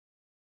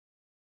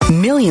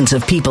Millions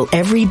of people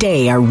every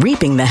day are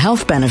reaping the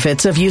health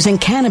benefits of using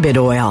cannabis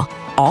oil,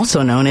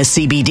 also known as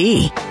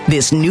CBD.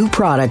 This new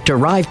product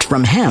derived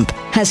from hemp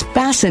has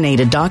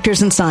fascinated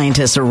doctors and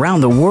scientists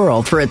around the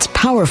world for its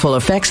powerful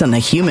effects on the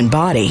human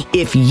body.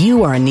 If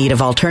you are in need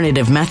of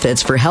alternative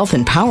methods for health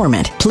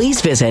empowerment, please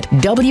visit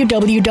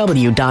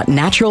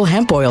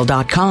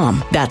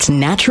www.naturalhempoil.com. That's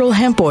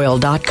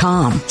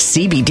naturalhempoil.com.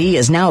 CBD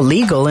is now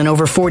legal in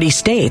over 40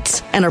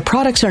 states, and our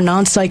products are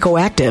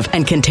non-psychoactive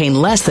and contain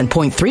less than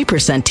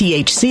 0.3%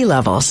 THC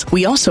levels.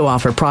 We also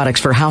offer products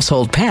for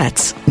household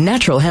pets.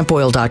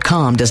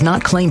 Naturalhempoil.com does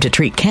not claim to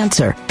treat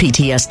cancer,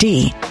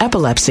 PTSD,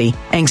 epilepsy,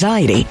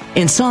 anxiety,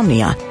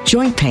 insomnia,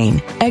 joint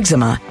pain,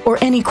 eczema, or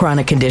any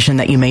chronic condition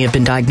that you may have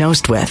been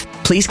diagnosed with.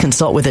 Please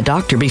consult with a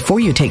doctor before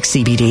you take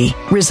CBD.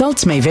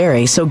 Results may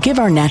vary, so give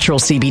our natural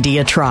CBD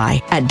a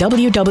try at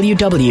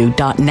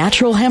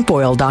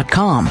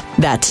www.naturalhempoil.com.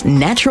 That's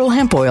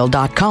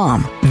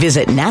naturalhempoil.com.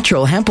 Visit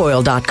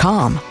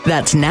naturalhempoil.com.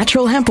 That's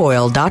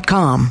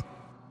naturalhempoil.com.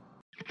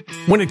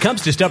 When it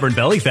comes to stubborn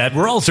belly fat,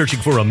 we're all searching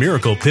for a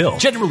miracle pill.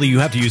 Generally, you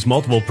have to use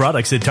multiple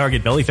products that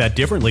target belly fat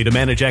differently to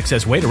manage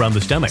excess weight around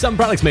the stomach. Some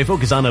products may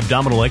focus on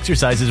abdominal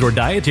exercises or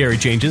dietary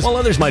changes, while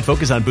others might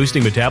focus on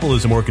boosting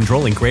metabolism or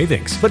controlling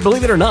cravings. But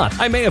believe it or not,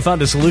 I may have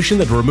found a solution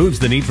that removes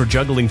the need for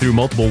juggling through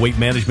multiple weight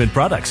management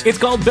products. It's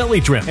called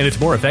Belly Trim, and it's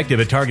more effective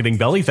at targeting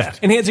belly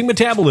fat, enhancing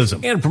metabolism,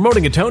 and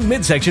promoting a toned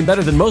midsection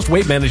better than most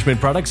weight management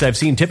products I've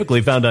seen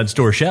typically found on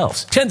store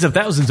shelves. Tens of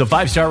thousands of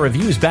 5-star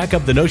reviews back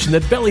up the notion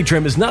that Belly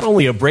Trim is not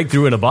only a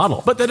breakthrough in a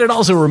bottle, but that it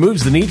also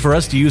removes the need for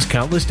us to use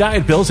countless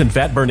diet pills and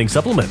fat-burning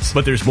supplements.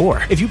 But there's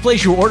more. If you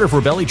place your order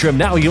for Belly Trim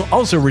now, you'll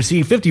also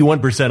receive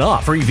 51%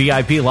 off, free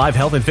VIP live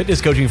health and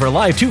fitness coaching for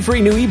life, 2 free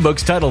new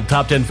ebooks titled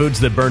Top 10 Foods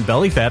That Burn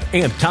Belly Fat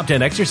and Top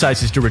 10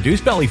 Exercises to Reduce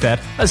Belly Fat,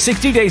 a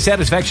 60-day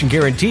satisfaction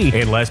guarantee,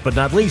 and last but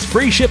not least,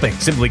 free shipping.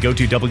 Simply go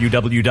to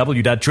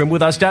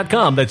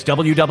www.trimwithus.com. That's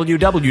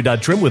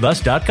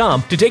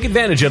www.trimwithus.com to take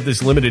advantage of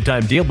this limited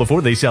time deal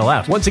before they sell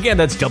out. Once again,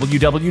 that's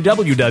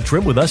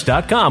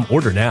www.trimwithus.com.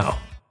 Order now.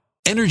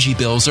 Energy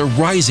bills are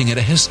rising at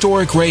a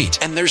historic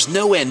rate, and there's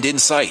no end in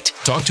sight.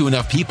 Talk to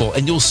enough people,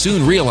 and you'll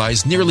soon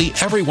realize nearly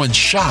everyone's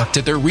shocked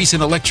at their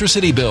recent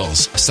electricity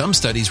bills. Some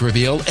studies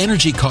reveal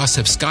energy costs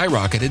have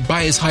skyrocketed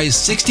by as high as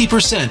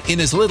 60%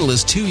 in as little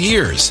as 2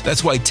 years.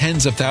 That's why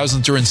tens of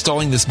thousands are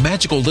installing this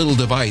magical little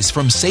device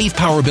from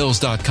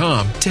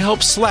SavePowerBills.com to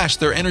help slash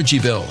their energy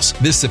bills.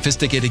 This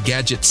sophisticated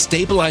gadget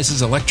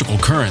stabilizes electrical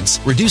currents,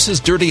 reduces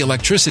dirty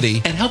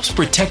electricity, and helps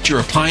protect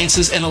your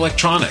appliances and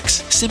electronics.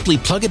 Simply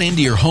plug it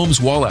into your home's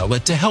wall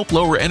outlet to help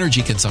lower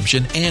energy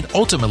consumption and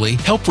ultimately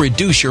help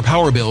reduce your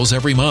power bills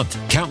every month.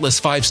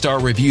 Countless 5-star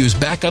reviews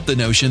back up the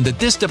notion that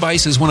this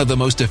device is one of the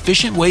most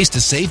efficient ways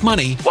to save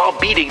money while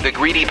beating the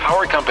greedy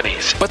power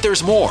companies. But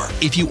there's more.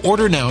 If you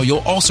order now, you'll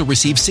also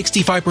receive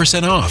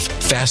 65% off,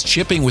 fast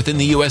shipping within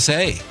the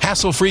USA,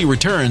 hassle-free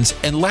returns,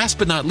 and last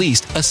but not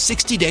least, a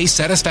 60-day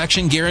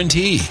satisfaction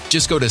guarantee.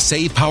 Just go to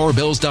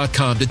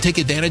SavePowerBills.com to take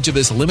advantage of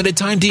this limited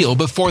time deal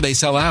before they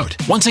sell out.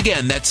 Once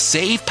again, that's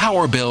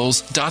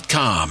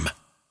SavePowerBills.com.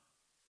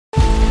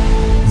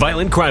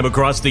 Violent crime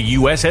across the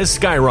U.S. has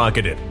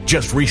skyrocketed.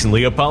 Just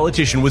recently, a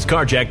politician was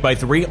carjacked by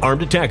 3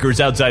 armed attackers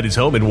outside his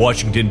home in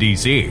Washington,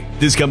 D.C.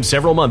 This comes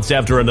several months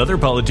after another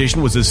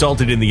politician was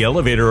assaulted in the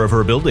elevator of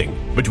her building.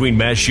 Between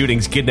mass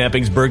shootings,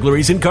 kidnappings,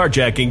 burglaries, and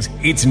carjackings,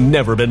 it's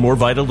never been more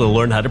vital to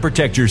learn how to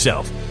protect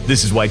yourself.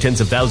 This is why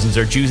tens of thousands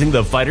are choosing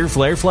the Fighter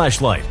Flare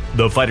flashlight.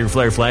 The Fighter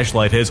Flare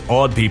flashlight has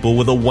awed people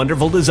with a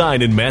wonderful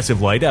design and massive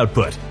light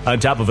output. On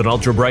top of an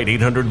ultra-bright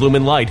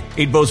 800-lumen light,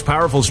 it boasts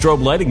powerful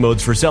strobe lighting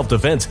modes for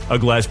self-defense, a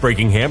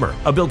glass-breaking hammer,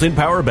 a built-in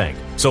power bank,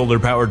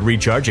 solar-powered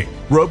recharging,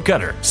 rope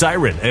cutter,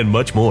 siren, and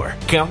much more.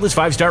 Countless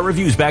 5-star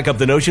reviews back up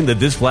the notion that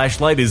this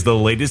flashlight is the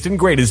latest and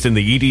greatest in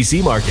the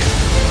EDC market.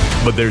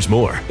 But there's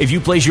more. If you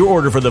place your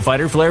order for the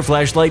Fighter Flare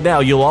flashlight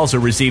now, you'll also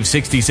receive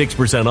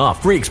 66%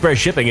 off, free express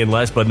shipping, and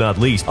last but not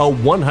least, a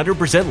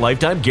 100%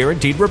 lifetime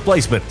guaranteed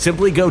replacement.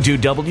 Simply go to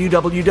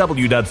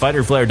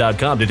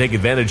www.fighterflare.com to take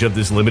advantage of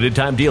this limited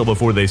time deal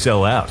before they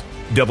sell out.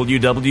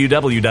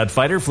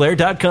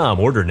 www.fighterflare.com.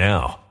 Order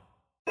now.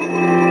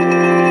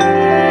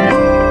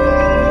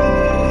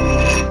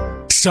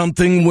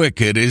 Something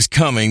wicked is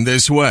coming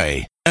this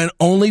way, and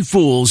only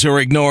fools are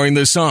ignoring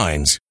the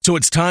signs. So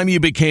it's time you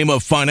became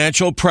a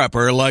financial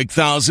prepper like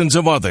thousands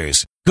of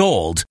others.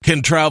 Gold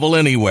can travel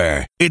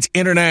anywhere. It's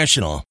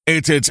international.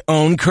 It's its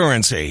own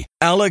currency.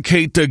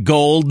 Allocate to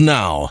gold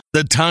now,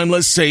 the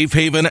timeless safe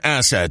haven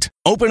asset.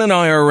 Open an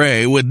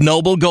IRA with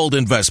Noble Gold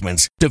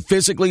Investments to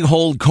physically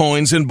hold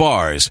coins and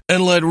bars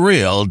and let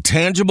real,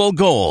 tangible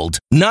gold,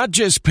 not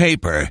just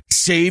paper,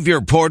 Save your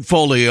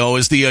portfolio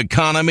as the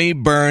economy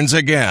burns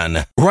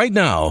again. Right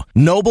now,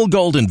 Noble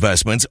Gold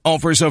Investments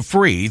offers a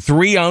free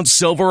 3-ounce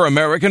silver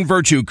American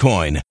Virtue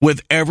coin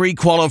with every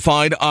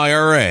qualified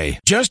IRA.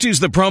 Just use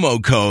the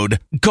promo code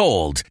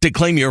GOLD to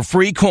claim your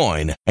free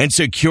coin and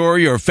secure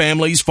your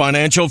family's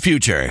financial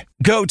future.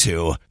 Go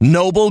to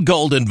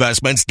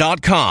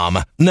noblegoldinvestments.com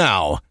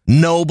now.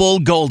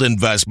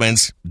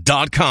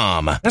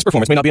 noblegoldinvestments.com. Past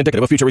performance may not be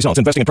indicative of future results.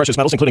 Investing in precious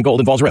metals, including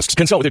gold, involves risks.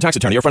 Consult with your tax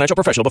attorney or financial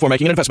professional before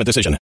making an investment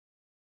decision.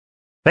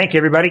 Thank you,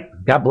 everybody.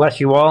 God bless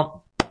you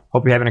all.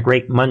 Hope you're having a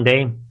great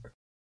Monday.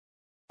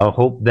 I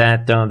hope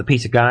that the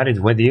peace of God is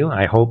with you.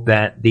 I hope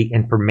that the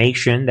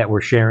information that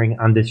we're sharing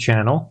on this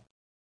channel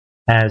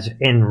has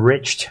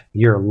enriched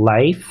your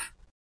life.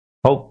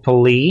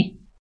 Hopefully,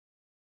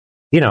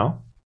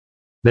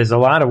 there's a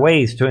lot of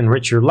ways to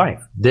enrich your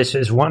life. This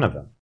is one of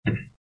them.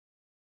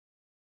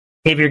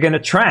 If you're going to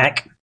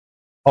track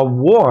a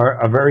war,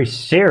 a very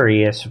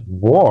serious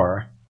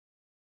war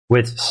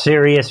with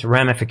serious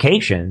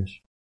ramifications,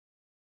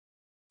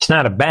 it's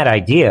not a bad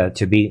idea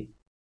to be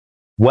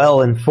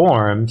well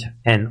informed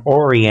and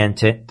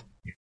oriented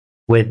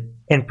with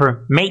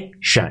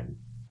information.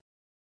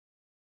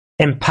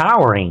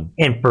 Empowering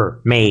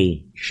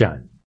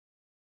information.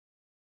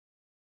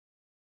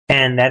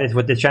 And that is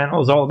what the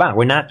channel is all about.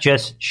 We're not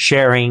just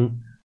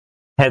sharing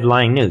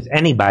headline news.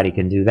 Anybody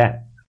can do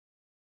that.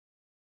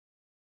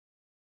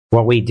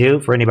 What we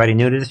do for anybody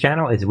new to this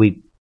channel is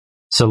we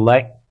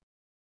select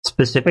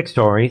specific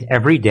stories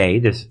every day.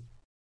 There's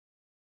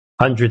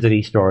hundreds of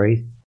these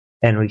stories.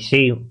 And we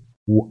see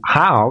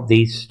how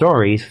these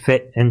stories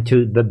fit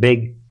into the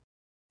big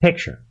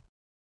picture.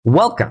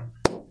 Welcome,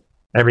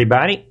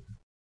 everybody.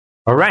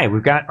 All right,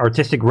 we've got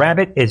Artistic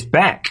Rabbit is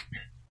back.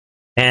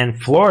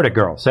 And Florida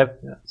Girl,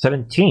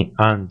 17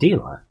 on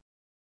D-Line.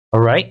 All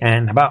right,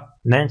 and how about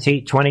Nancy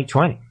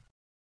 2020?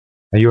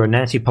 Are you a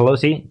Nancy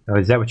Pelosi? Or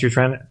is that what you're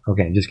trying to...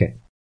 Okay, just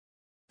kidding.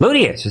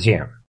 Ludius is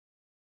here.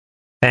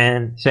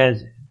 And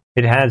says,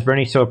 it has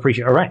Bernie, so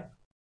appreciate... All right.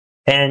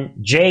 And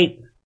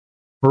Jay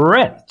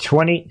Brett,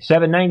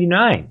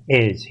 27.99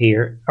 is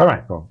here. All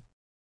right, cool.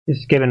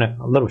 Just giving a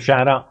little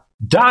shout out.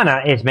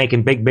 Donna is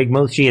making big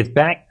moves. She is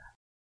back.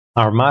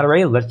 Our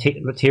moderator, let's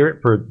hear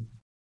it for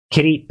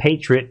Kitty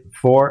Patriot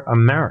for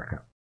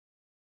America.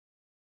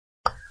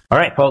 All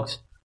right, folks.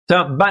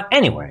 So, but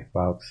anyway,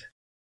 folks,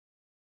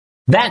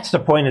 that's the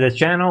point of this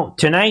channel.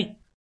 Tonight,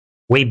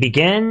 we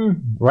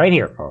begin right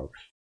here, folks,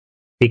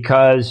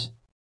 because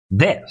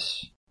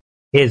this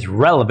is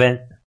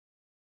relevant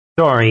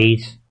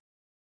stories.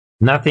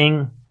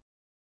 Nothing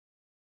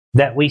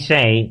that we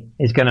say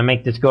is going to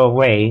make this go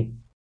away.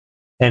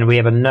 And we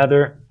have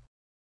another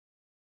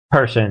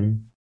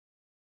person,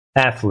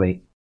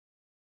 athlete,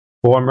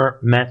 former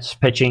Mets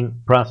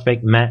pitching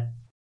prospect Matt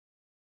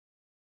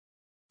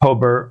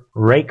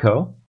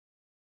Poberayko,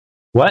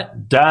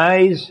 what?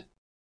 Dies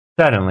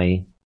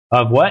suddenly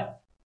of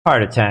what?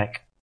 Heart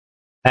attack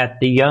at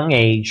the young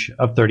age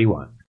of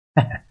 31.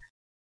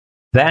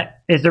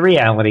 That is the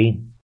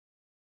reality.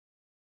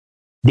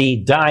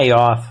 The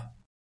die-off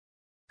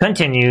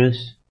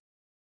continues,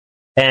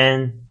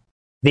 and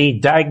the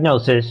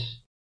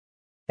diagnosis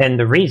and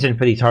the reason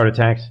for these heart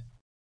attacks,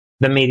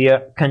 the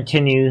media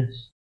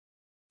continues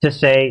to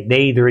say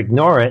they either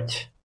ignore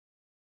it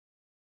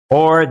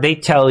or they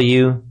tell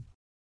you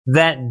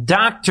that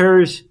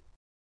doctors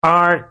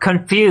are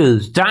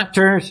confused.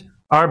 Doctors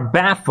are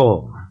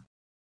baffled.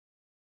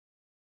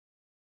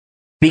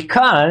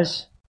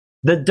 Because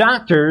the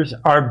doctors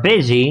are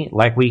busy,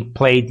 like we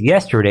played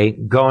yesterday,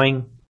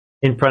 going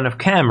in front of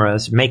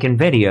cameras, making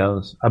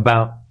videos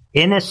about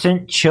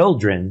innocent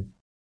children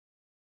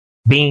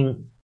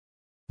being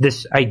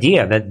this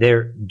idea that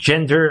their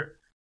gender,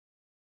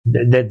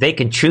 that they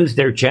can choose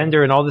their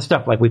gender and all this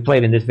stuff like we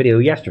played in this video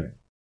yesterday.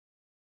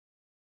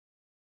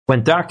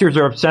 When doctors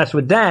are obsessed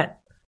with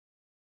that,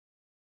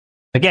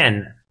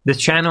 again,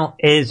 this channel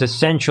is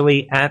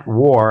essentially at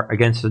war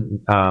against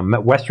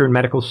the Western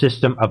medical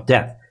system of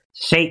death,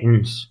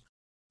 Satan's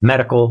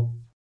medical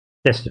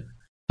system.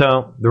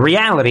 So the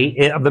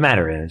reality of the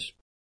matter is,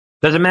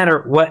 doesn't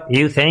matter what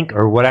you think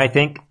or what I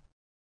think,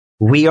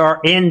 we are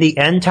in the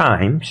end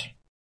times.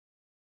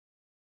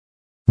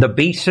 The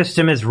beast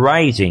system is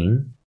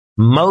rising.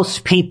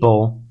 Most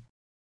people,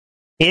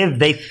 if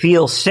they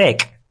feel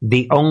sick,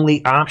 the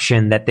only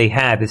option that they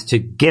have is to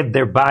give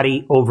their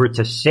body over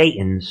to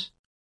Satan's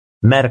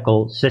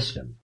medical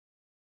system.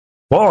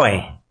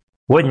 Boy,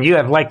 wouldn't you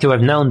have liked to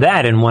have known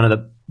that in one of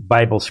the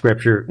Bible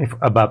scripture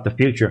about the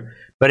future?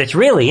 But it's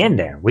really in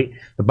there.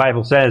 The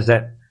Bible says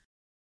that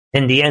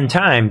in the end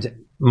times,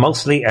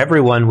 mostly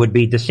everyone would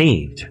be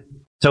deceived.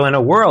 So in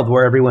a world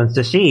where everyone's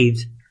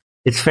deceived,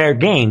 it's fair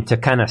game to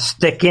kind of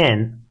stick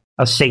in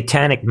a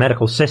satanic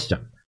medical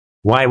system.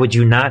 Why would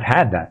you not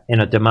have that in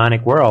a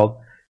demonic world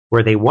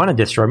where they want to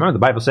destroy? Remember, the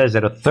Bible says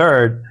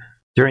that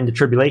during the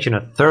tribulation,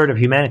 a third of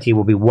humanity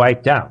will be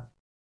wiped out.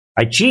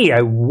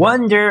 I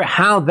wonder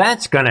how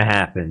that's going to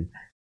happen.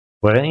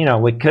 Well,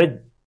 it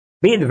could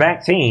be the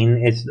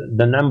vaccine. It's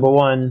the number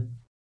one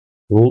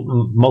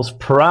most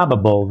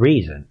probable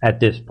reason at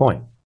this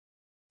point,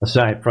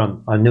 aside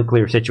from a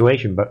nuclear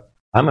situation. But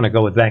I'm going to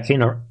go with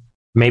vaccine, or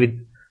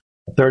maybe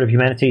a third of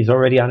humanity is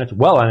already on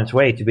its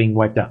way to being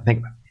wiped out. Think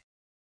about it.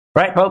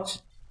 Right,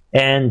 folks?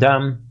 And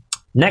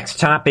next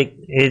topic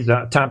is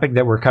a topic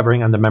that we're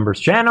covering on the members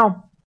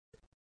channel.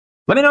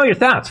 Let me know your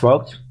thoughts,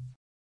 folks.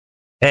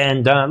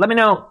 And let me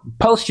know,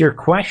 post your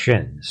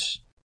questions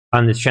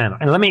on this channel.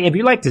 And if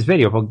you like this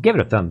video, well, give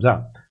it a thumbs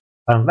up.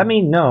 Let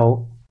me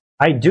know.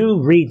 I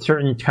do read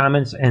certain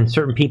comments, and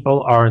certain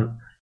people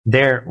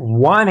they're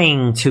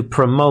wanting to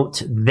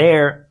promote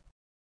their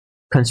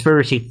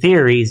conspiracy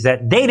theories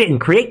that they didn't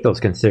create those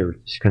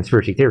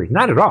conspiracy theories.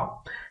 Not at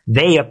all.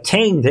 They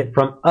obtained it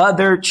from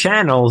other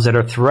channels that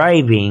are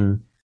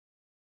thriving,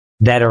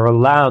 that are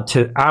allowed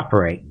to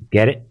operate.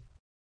 Get it?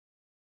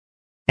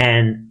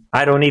 And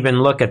I don't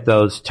even look at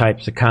those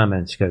types of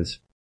comments, because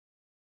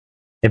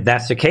if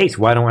that's the case,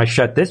 why don't I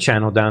shut this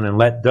channel down and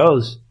let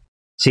those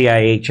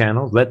CIA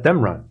channels, let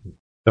them run?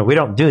 So we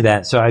don't do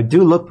that. So I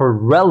do look for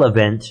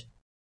relevant,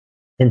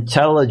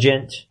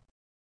 intelligent,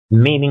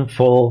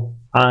 meaningful,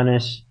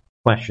 honest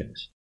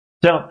questions.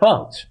 So,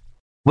 folks,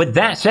 with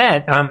that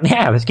said,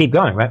 let's keep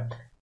going, right?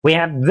 We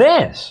have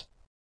this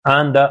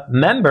on the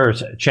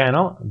members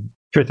channel,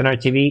 Truth and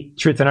Art TV,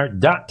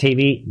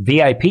 truthandart.tv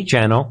VIP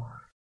channel.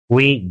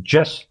 We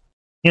just,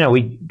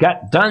 we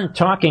got done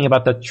talking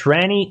about the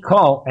tranny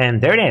cult,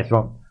 and there it is.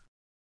 Well,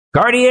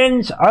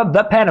 Guardians of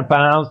the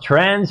Pedophiles,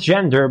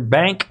 transgender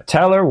bank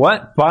teller,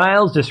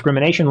 files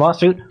discrimination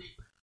lawsuit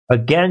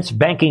against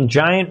banking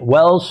giant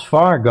Wells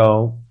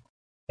Fargo.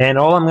 And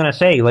all I'm going to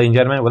say, ladies and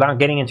gentlemen, without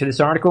getting into this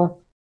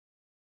article,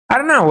 I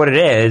don't know what it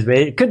is, but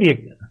it could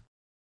be.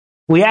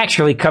 We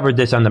actually covered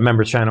this on the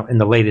members channel in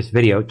the latest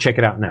video. Check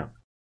it out now.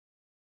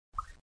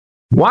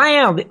 Why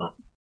are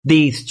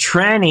these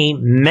tranny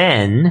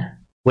men,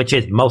 which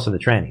is most of the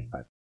trannies,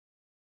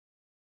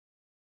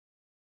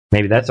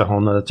 maybe that's a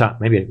whole nother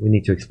topic. Maybe we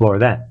need to explore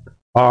that.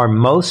 Are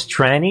most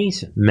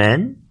trannies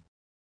men?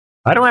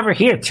 I don't ever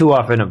hear too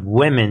often of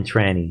women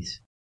trannies.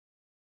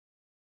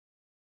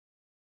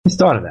 Just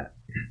thought of that.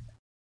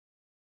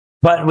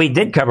 But we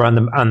did cover on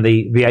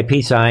the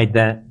VIP side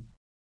that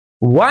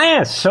why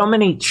are so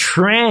many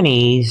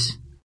trannies,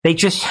 they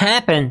just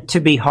happen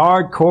to be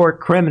hardcore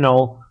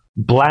criminal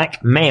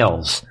black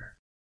males.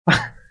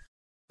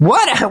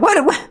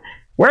 What?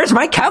 Where's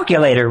my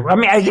calculator? I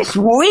mean, it's just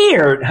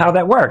weird how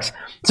that works.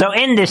 So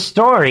in this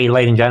story,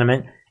 ladies and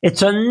gentlemen,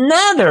 it's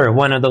another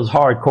one of those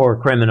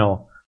hardcore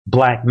criminal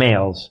black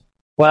males.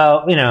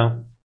 Well,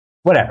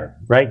 whatever,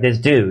 right? This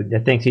dude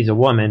that thinks he's a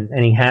woman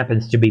and he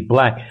happens to be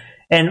black.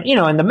 And,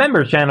 in the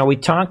members channel, we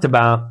talked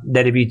about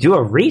that if you do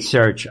a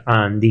research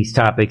on these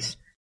topics,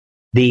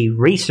 the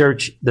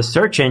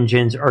search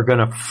engines are going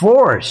to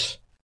force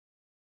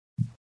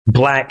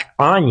black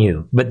on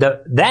you. But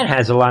that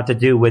has a lot to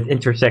do with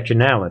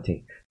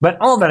intersectionality. But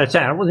all that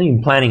aside, I wasn't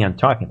even planning on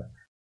talking about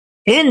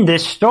it. In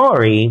this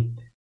story,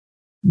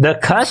 the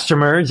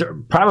customers,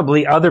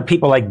 probably other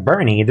people like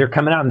Bernie, they're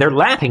coming out and they're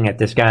laughing at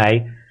this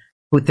guy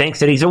who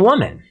thinks that he's a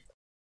woman.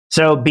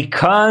 So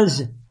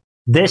because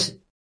this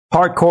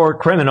hardcore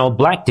criminal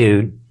black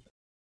dude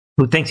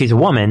who thinks he's a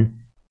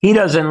woman,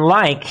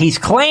 he's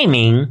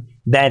claiming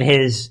that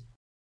his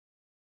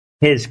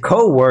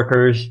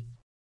co-workers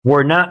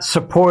were not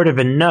supportive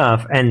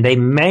enough, and they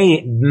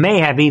may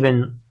have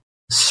even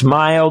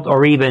smiled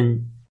or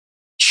even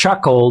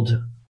chuckled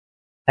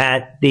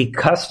at the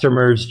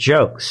customer's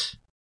jokes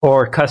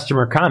or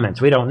customer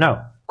comments. We don't know.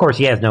 Of course,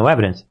 he has no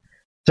evidence.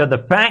 So the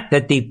fact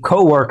that the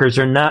co-workers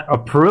are not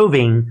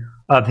approving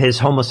of his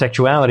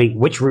homosexuality,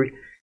 which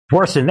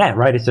worse than that,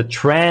 right? It's the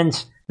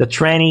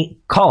tranny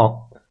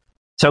cult.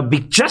 So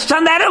just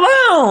on that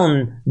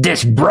alone,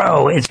 this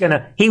bro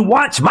he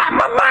wants my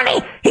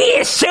money. He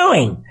is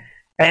suing.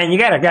 And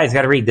guys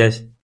got to read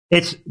this.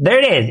 There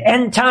it is.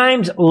 End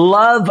times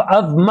love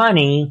of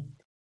money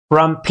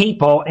from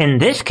people, in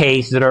this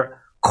case, that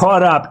are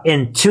caught up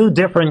in two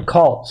different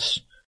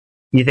cults.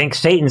 You think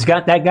Satan's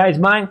got that guy's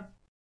mind?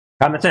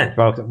 Common sense,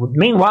 folks.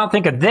 Meanwhile,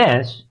 think of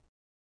this.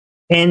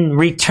 In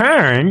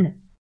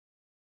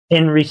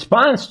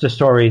response to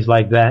stories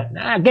like that,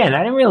 again, I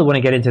didn't really want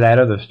to get into that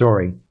other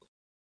story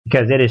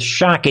because it is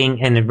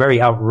shocking and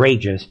very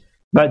outrageous.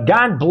 But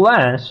God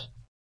bless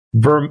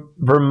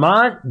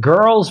Vermont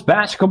girls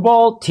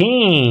basketball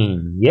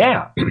team.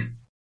 Yeah.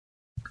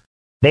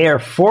 They are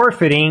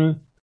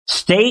forfeiting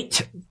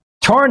state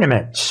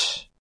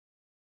tournaments.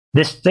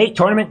 This state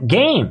tournament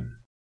game.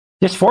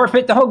 Just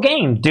forfeit the whole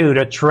game due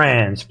to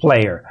trans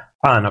player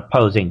on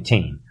opposing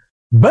team.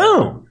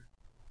 Boom.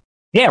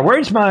 Yeah,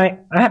 where's hold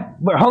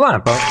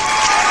on, folks.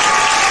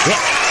 Yeah.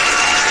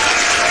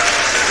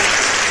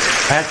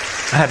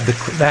 I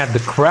have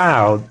the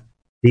crowd,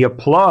 the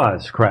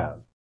applause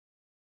crowd.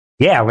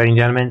 Yeah, ladies and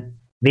gentlemen,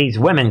 these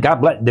women,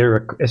 God bless,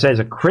 it says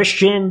a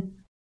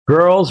Christian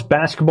girls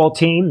basketball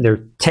team.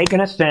 They're taking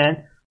a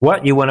stand.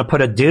 What, you want to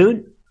put a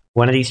dude,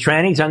 one of these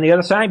trannies on the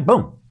other side?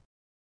 Boom.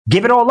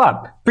 Give it all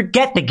up.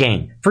 Forget the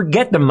game.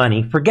 Forget the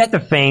money. Forget the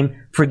fame.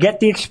 Forget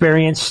the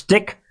experience.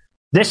 Stick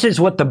This is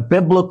what the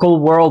biblical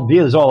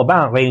worldview is all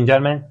about, ladies and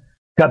gentlemen.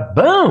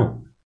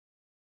 Kaboom!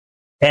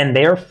 And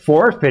they're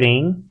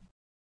forfeiting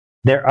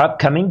their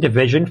upcoming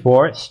Division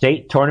 4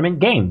 state tournament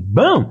game.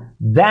 Boom!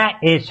 That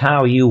is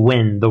how you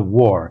win the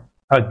war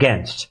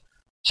against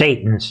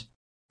Satan's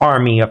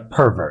army of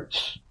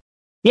perverts.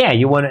 Yeah,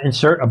 you want to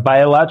insert a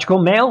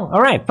biological male?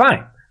 All right,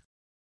 fine.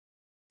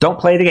 Don't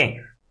play the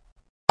game.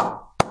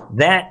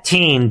 That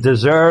team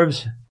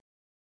deserves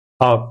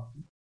a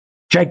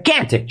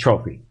gigantic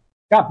trophy.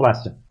 God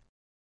bless them.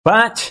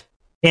 But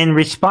in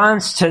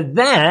response to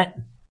that,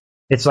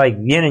 it's like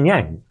yin and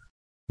yang.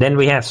 Then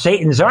we have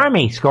Satan's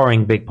army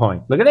scoring big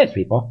points. Look at this,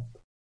 people.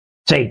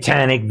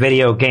 Satanic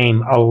video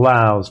game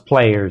allows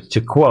players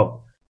to,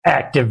 quote,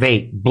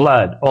 activate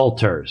blood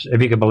altars,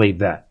 if you can believe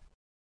that.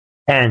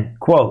 And,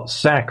 quote,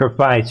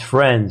 sacrifice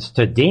friends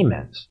to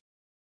demons,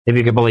 if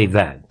you can believe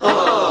that.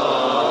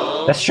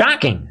 That's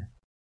shocking.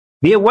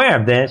 Be aware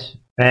of this.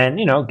 And,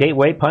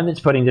 Gateway Pundit's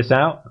putting this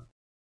out.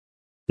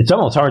 It's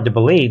almost hard to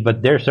believe,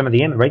 but there's some of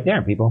the image right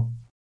there, people.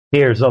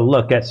 Here's a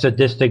look at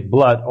sadistic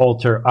blood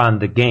altar on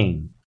the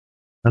game.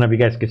 I don't know if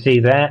you guys can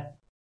see that.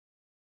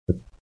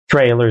 The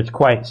trailer is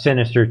quite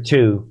sinister,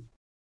 too.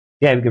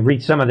 Yeah, we can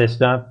read some of this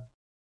stuff.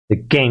 The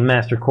Game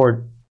Master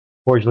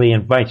cordially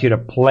invites you to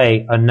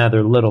play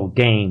another little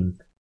game.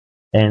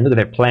 And look,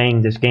 they're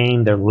playing this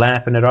game. They're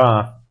laughing it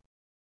off.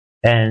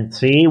 And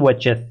see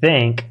what you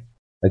think.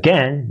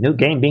 Again, new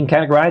game being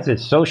categorized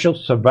as social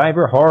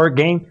survivor horror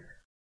game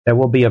that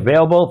will be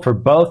available for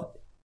both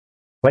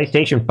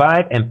PlayStation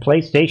 5 and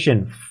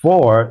PlayStation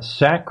 4.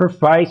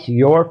 Sacrifice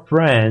your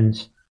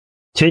friends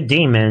to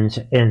demons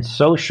in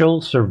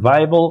social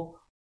survival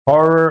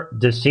horror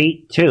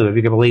deceit 2. If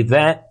you can believe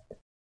that.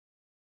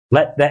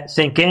 Let that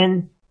sink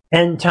in.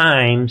 End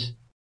times.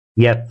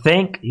 You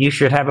think you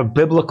should have a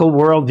biblical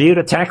worldview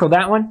to tackle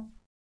that one?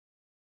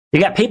 You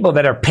got people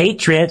that are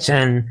patriots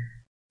and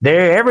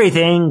they're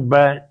everything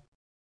but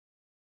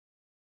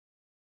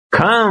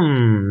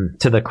come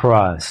to the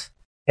cross.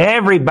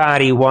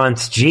 Everybody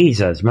wants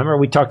Jesus. Remember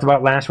we talked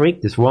about last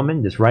week, this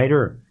woman, this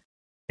writer?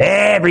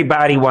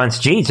 Everybody wants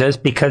Jesus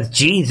because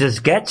Jesus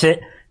gets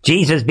it.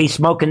 Jesus be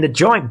smoking the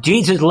joint.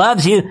 Jesus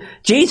loves you.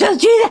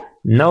 Jesus.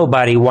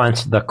 Nobody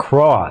wants the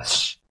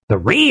cross, the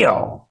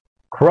real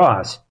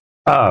cross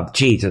of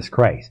Jesus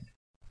Christ.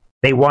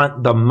 They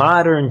want the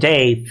modern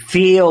day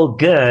feel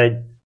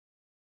good,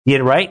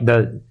 right?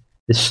 The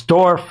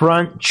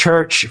storefront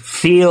church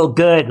feel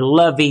good,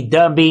 lovey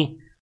dovey,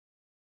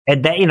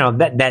 and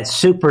that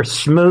super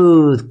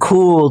smooth,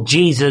 cool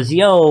Jesus.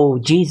 Yo,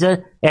 Jesus.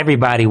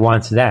 Everybody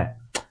wants that.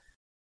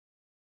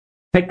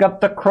 Pick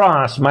up the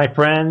cross, my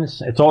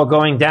friends. It's all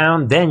going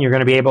down. Then you're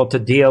going to be able to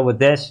deal with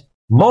this.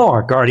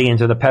 More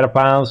Guardians of the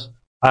Pedophiles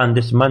on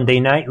this Monday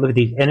night. Look at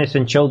these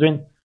innocent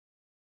children.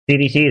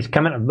 CDC is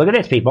coming. Look at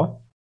this,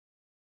 people.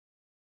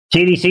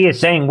 CDC is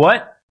saying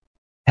what?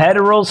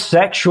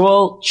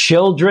 Heterosexual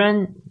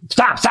children.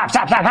 Stop.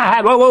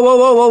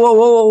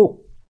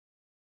 Whoa.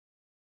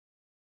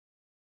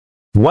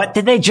 What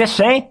did they just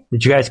say?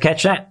 Did you guys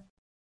catch that?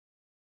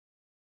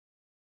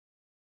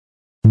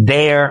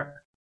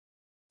 They're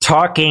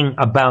talking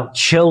about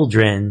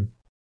children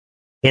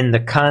in the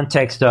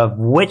context of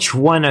which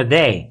one are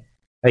they?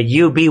 Are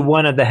you be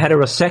one of the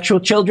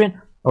heterosexual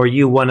children or are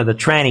you one of the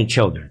tranny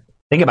children?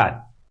 Think about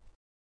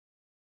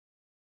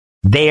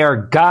it. They are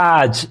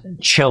God's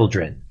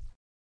children.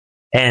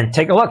 And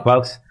take a look,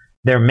 folks.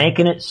 They're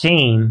making it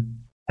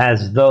seem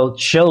as though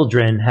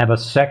children have a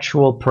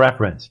sexual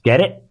preference.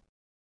 Get it?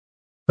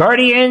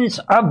 Guardians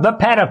of the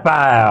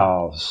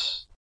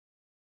Pedophiles.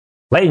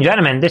 Ladies and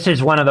gentlemen, this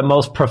is one of the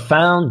most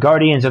profound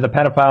Guardians of the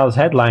Pedophiles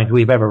headlines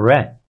we've ever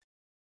read.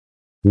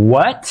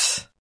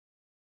 What?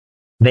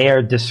 They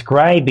are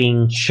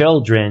describing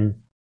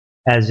children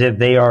as if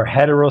they are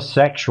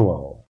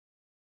heterosexual.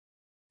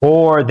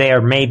 Or they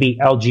are maybe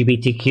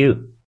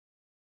LGBTQ.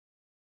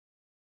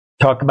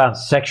 Talk about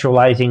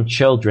sexualizing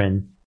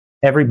children.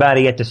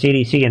 Everybody at the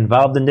CDC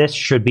involved in this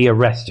should be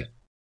arrested.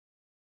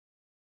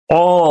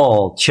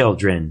 All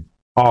children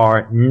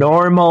are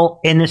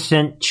normal,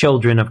 innocent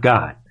children of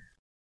God.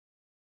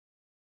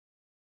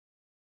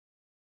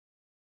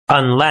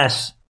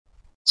 Unless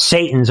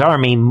Satan's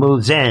army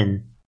moves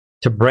in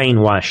to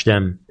brainwash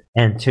them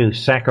and to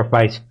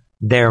sacrifice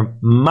their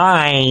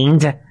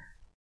mind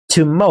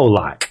to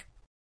Moloch.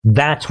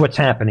 That's what's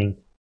happening.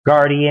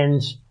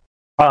 Guardians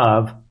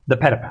of the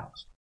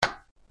Pedophiles.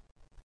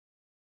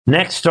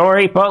 Next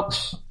story,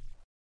 folks.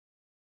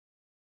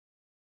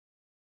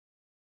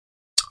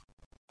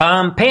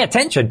 Pay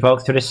attention,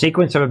 folks, to the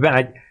sequence of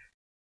events.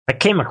 I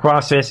came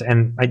across this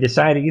and I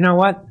decided, you know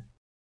what?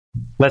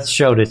 Let's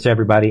show this to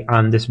everybody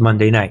on this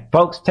Monday night.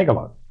 Folks, take a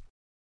look.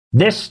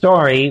 This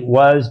story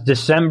was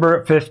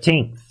December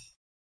 15th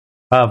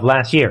of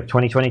last year,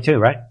 2022,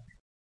 right?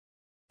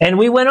 And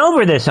we went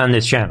over this on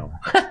this channel.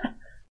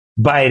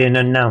 Biden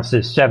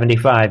announces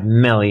 $75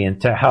 million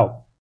to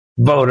help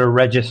voter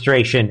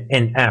registration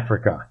in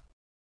Africa.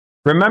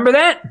 Remember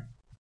that?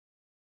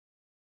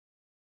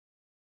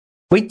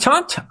 We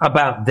talked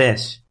about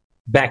this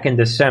back in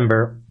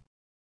December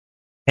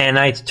And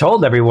I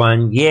told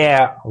everyone,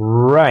 yeah,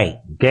 right,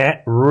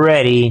 get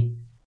ready.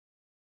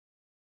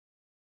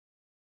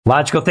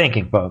 Logical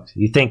thinking, folks.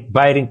 You think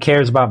Biden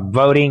cares about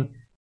voting?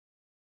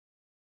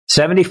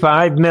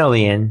 $75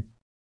 million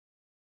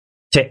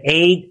to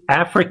aid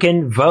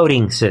African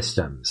voting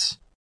systems.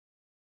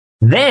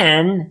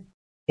 Then,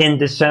 in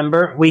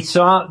December, we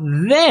saw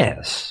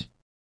this,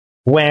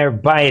 where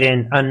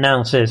Biden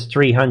announces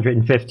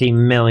 $350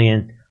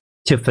 million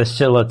to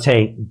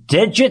facilitate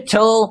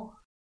digital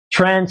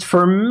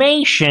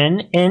transformation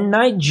in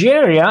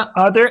Nigeria,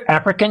 other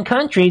African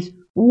countries.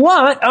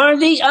 What are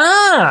the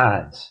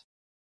odds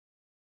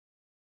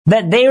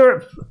that they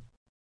were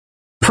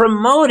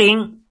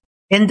promoting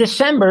in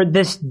December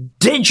this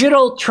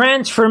digital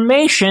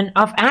transformation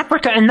of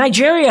Africa and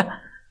Nigeria?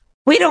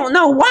 We don't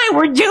know why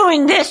we're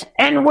doing this,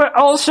 and we're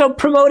also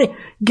promoting,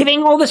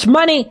 giving all this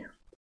money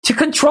to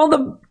control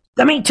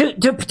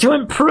to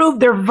improve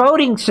their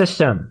voting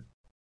system.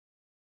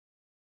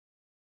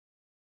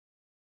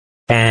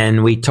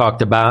 And we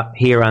talked about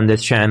here on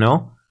this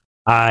channel,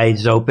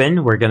 eyes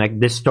open.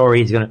 This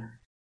story is gonna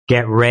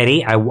get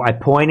ready. I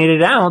pointed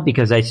it out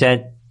because I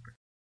said,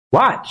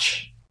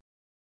 watch,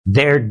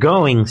 they're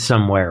going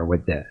somewhere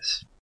with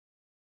this.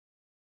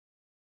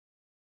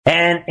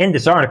 And in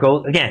this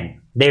article,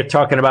 again, they're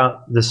talking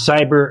about the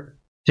cyber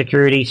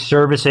security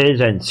services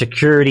and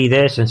security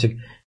this, and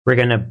we're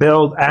going to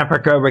build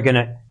Africa. We're going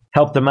to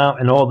help them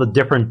out in all the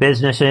different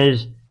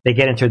businesses. They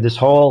get into this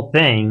whole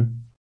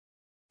thing.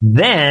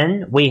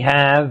 Then we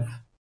have,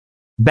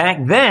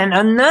 back then,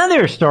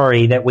 another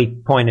story that we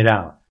pointed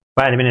out.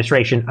 Biden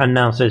administration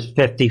announces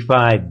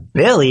 $55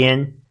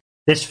 billion,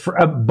 this for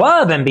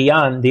above and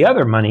beyond the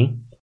other money,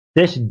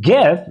 this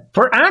gift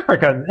for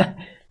Africa.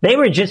 They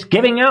were just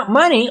giving out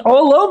money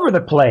all over the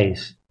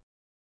place.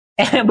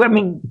 And, I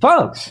mean,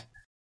 folks,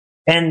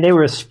 and they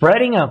were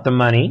spreading out the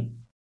money.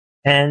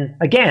 And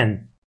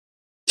again,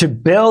 to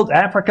build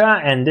Africa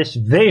and this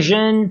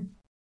vision,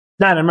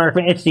 not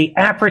American, it's the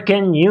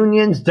African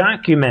Union's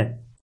document.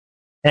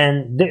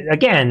 And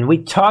again,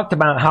 we talked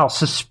about how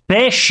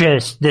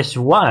suspicious this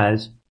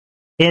was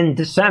in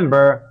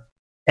December.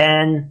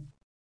 And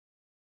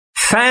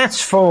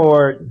fast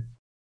forward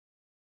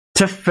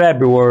to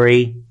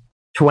February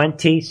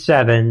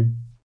 27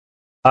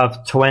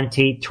 of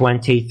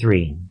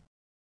 2023.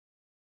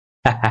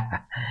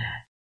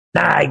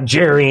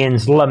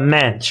 Nigerians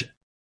lament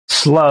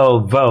slow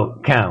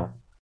vote count,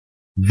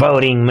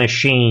 voting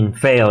machine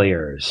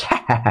failures,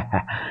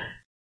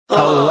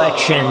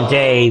 election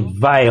day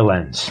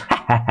violence.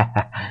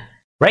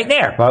 Right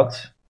there,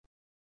 folks.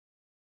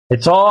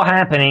 It's all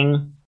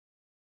happening.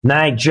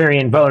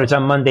 Nigerian voters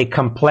on Monday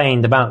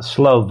complained about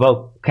slow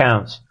vote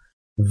counts,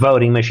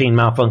 voting machine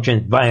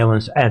malfunctions,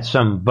 violence at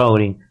some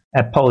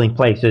polling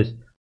places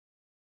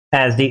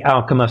as the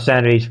outcome of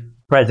Saturday's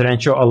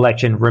presidential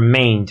election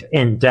remained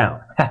in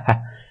doubt.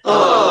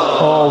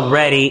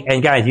 Already,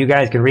 and guys, you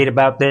guys can read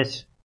about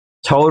this.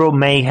 Total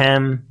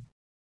mayhem.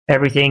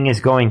 Everything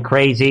is going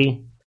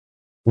crazy.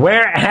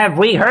 Where have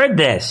we heard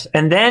this?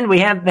 And then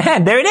we have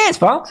that. There it is,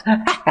 folks.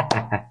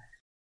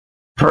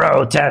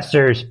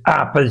 Protesters,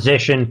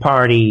 opposition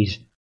parties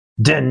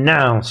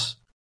denounce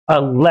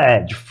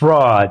alleged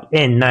fraud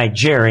in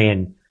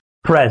Nigerian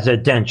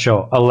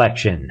presidential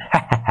election.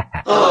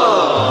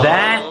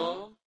 That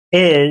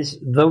is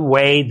the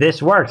way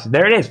this works.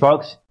 There it is,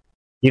 folks.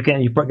 A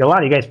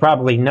lot of you guys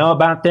probably know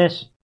about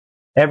this.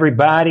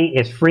 Everybody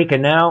is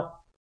freaking out.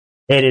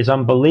 It is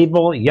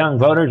unbelievable. Young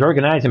voters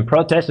organized in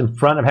protest in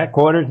front of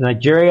headquarters in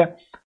Nigeria.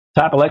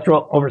 Top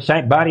electoral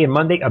oversight body on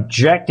Monday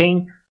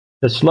objecting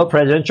to slow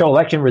presidential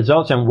election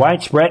results and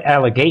widespread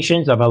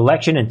allegations of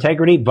election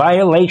integrity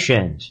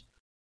violations.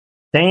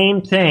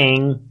 Same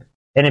thing.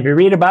 And if you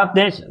read about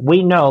this,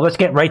 we know. Let's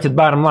get right to the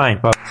bottom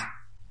line, folks.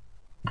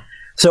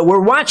 So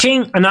we're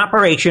watching an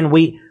operation.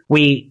 We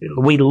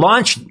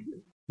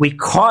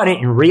caught it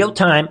in real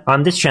time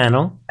on this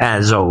channel,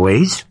 as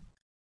always.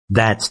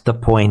 That's the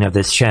point of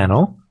this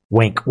channel.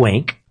 Wink,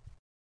 wink.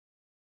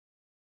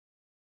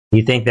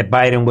 You think that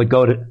Biden would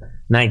go to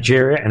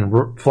Nigeria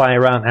and fly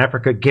around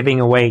Africa giving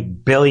away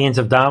billions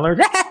of dollars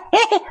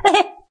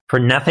for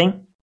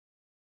nothing?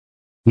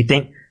 You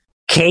think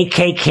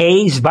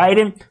KKK's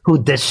Biden,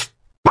 who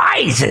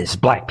despises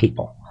black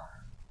people?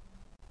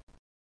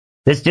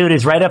 This dude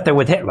is right up there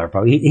with Hitler,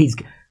 bro. He's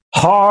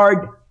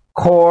hardcore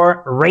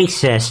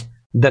racist.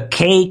 The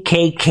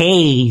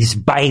KKK's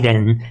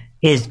Biden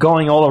is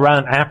going all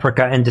around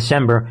Africa in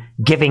December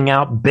giving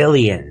out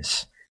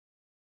billions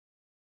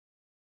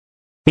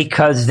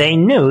because they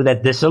knew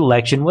that this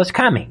election was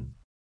coming.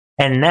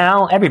 And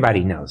now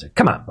everybody knows it.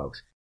 Come on,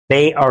 folks.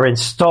 They are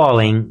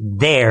installing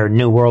their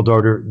New World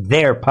Order,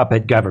 their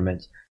puppet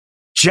governments,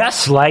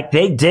 just like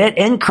they did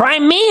in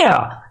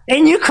Crimea,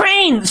 in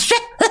Ukraine.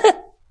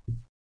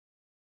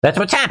 That's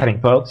what's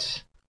happening,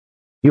 folks.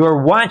 You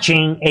are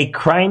watching a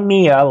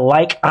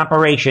Crimea-like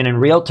operation in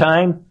real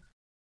time.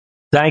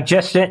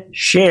 Digest it.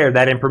 Share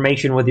that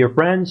information with your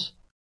friends.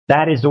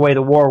 That is the way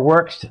the war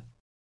works.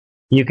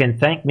 You can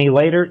thank me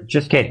later.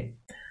 Just kidding.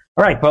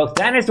 All right, folks.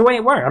 That is the way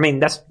it works. I mean,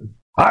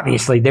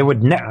 Obviously, they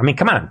would never. I mean,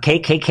 come on.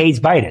 KKK's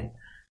Biden.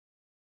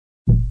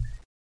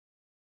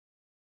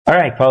 All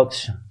right,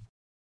 folks.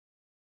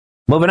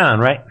 Moving on,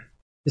 right?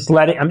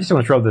 I'm just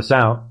going to throw this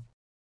out.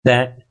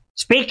 That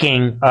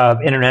speaking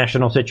of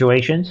international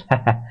situations,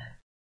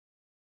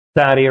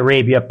 Saudi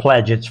Arabia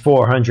pledges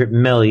 $400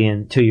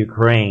 million to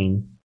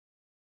Ukraine,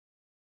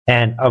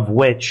 and of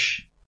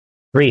which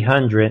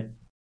 $300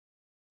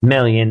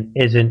 million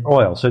is in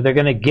oil. So they're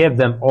going to give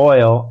them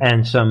oil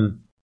and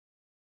some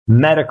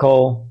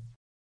medical,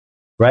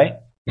 right?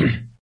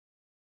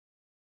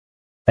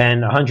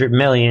 And $100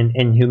 million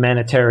in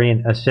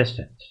humanitarian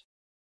assistance.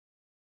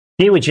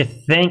 See what you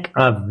think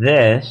of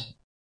this.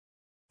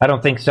 I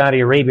don't think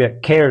Saudi Arabia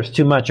cares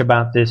too much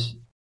about this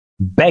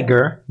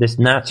beggar, this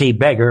Nazi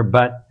beggar,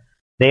 but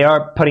they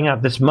are putting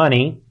out this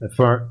money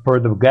for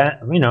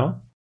the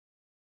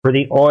for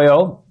the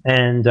oil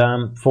and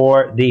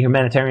for the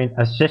humanitarian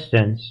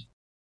assistance.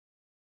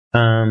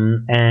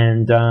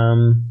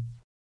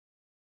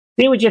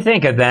 See what you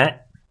think of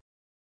that.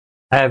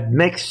 I have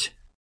mixed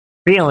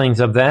feelings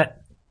of that.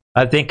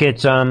 I think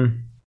it's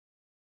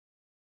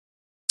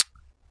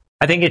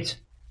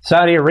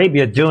Saudi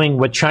Arabia doing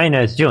what China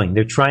is doing.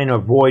 They're trying to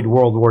avoid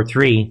World War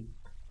III.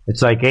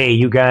 It's like, hey,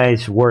 you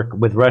guys work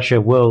with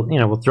Russia. We'll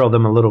throw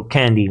them a little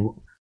candy.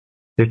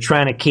 They're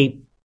trying to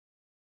keep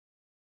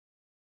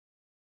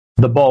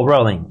the ball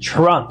rolling.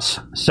 Trump's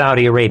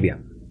Saudi Arabia.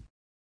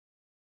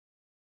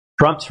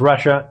 Trump's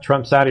Russia.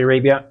 Trump's Saudi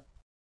Arabia.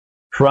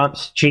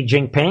 Trump's Xi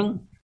Jinping.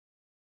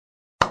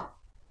 All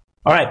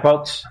right,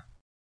 folks.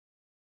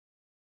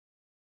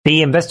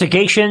 The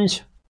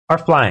investigations are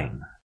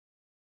flying.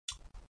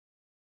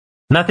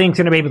 Nothing's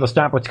going to be able to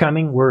stop what's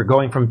coming. We're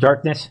going from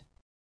darkness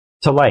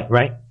to light,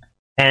 right?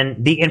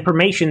 And the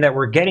information that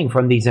we're getting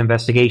from these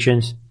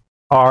investigations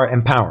are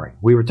empowering.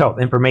 We were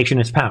told information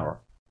is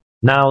power.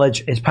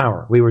 Knowledge is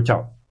power. We were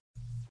told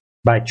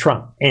by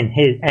Trump and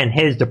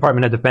his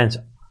Department of Defense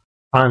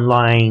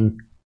online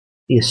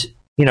is,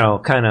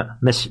 kind of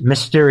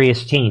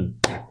mysterious team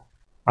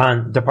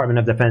on Department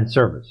of Defense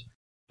servers.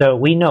 So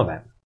we know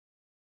that.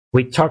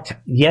 We talked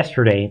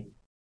yesterday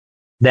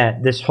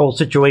that this whole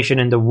situation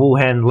in the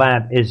Wuhan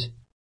lab is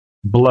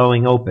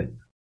blowing open.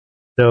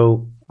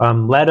 So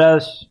let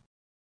us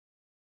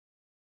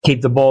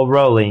keep the ball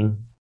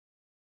rolling.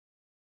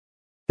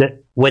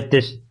 With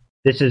this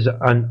is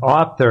an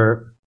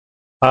author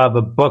of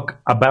a book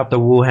about the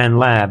Wuhan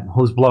lab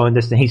who's blowing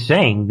this. He's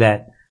saying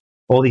that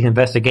all these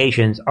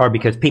investigations are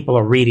because people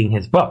are reading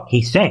his book.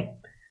 He's saying,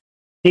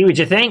 see what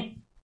you think?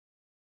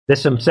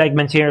 There's some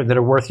segments here that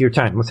are worth your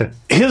time. Listen.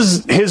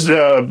 His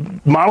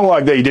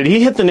monologue that he did,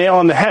 he hit the nail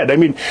on the head. I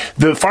mean,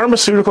 the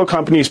pharmaceutical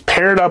companies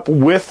paired up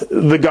with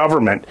the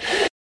government.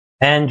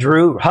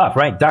 Andrew Huff,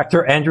 right?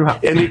 Dr. Andrew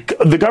Huff. And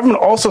the government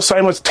also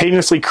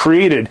simultaneously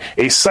created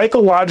a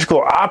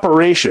psychological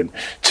operation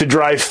to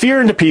drive fear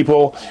into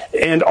people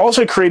and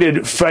also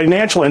created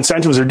financial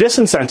incentives or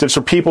disincentives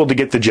for people to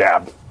get the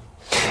jab.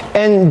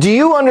 And do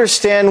you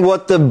understand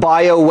what the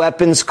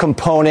bioweapons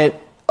component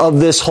of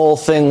this whole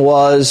thing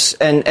was,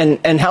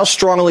 and how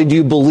strongly do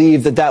you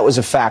believe that was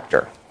a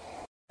factor?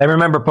 And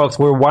remember, folks,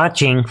 we're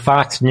watching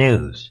Fox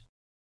News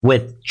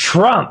with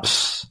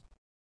Trump's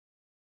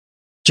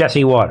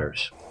Jesse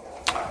Waters.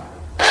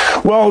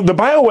 Well, the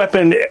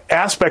bioweapon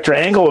aspect or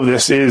angle of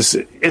this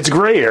it's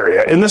gray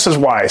area, and this is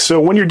why. So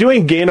when you're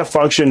doing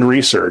gain-of-function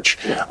research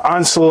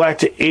on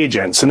select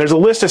agents, and there's a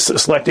list of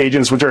select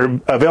agents which are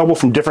available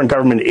from different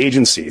government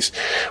agencies,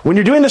 when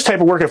you're doing this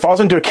type of work, it falls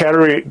into a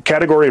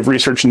category of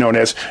research known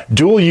as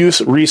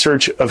dual-use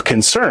research of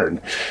concern.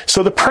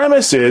 So the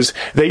premise is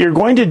that you're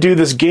going to do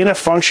this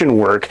gain-of-function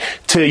work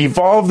to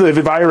evolve the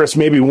virus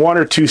maybe one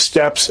or two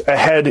steps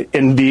ahead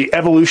in the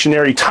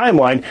evolutionary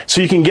timeline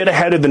so you can get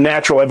ahead of the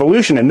natural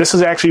evolution. And this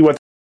is actually what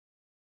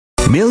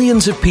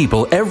Millions of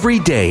people every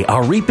day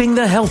are reaping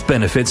the health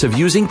benefits of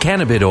using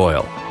cannabis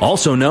oil,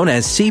 also known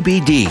as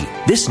CBD.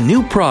 This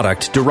new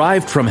product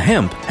derived from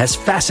hemp has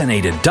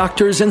fascinated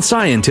doctors and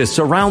scientists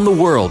around the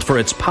world for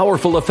its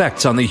powerful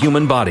effects on the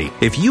human body.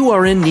 If you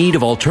are in need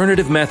of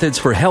alternative methods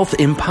for health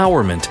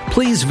empowerment,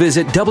 please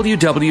visit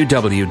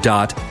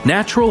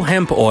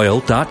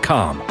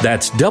www.naturalhempoil.com.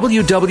 That's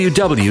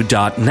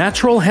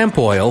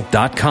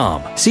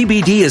www.naturalhempoil.com.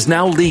 CBD is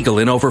now legal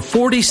in over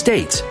 40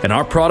 states, and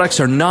our products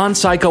are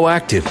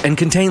non-psychoactive and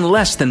contain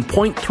less than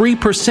 0.3%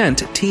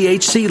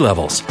 THC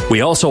levels.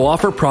 We also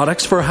offer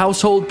products for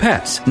household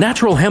pets.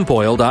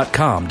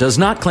 NaturalHempOil.com does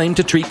not claim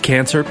to treat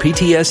cancer,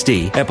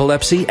 PTSD,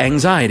 epilepsy,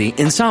 anxiety,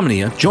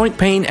 insomnia, joint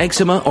pain,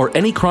 eczema, or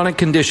any chronic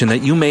condition that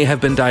you may have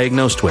been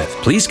diagnosed with.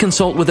 Please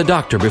consult with a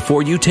doctor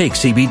before you take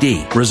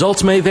CBD.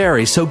 Results may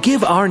vary, so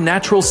give our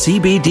natural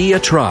CBD a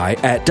try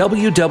at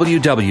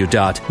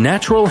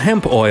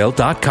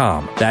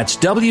www.naturalhempoil.com. That's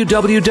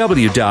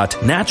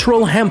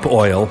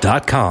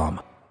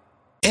www.naturalhempoil.com.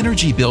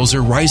 Energy bills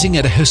are rising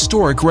at a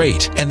historic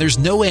rate, and there's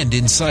no end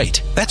in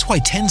sight. That's why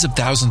tens of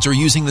thousands are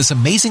using this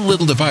amazing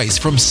little device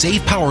from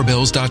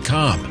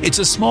SavePowerBills.com. It's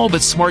a small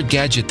but smart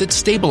gadget that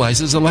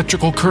stabilizes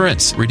electrical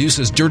currents,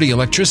 reduces dirty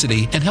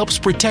electricity, and helps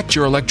protect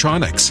your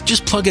electronics.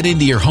 Just plug it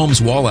into your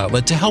home's wall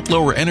outlet to help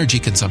lower energy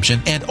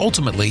consumption and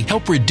ultimately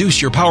help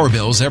reduce your power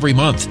bills every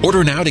month.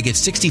 Order now to get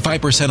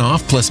 65%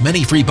 off plus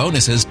many free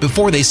bonuses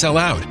before they sell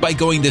out by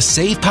going to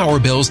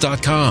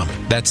SavePowerBills.com.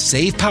 That's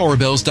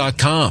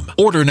SavePowerBills.com.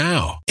 Order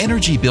now.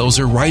 Energy bills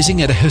are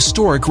rising at a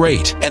historic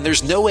rate, and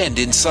there's no end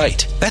in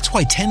sight. That's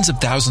why tens of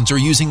thousands are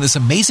using this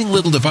amazing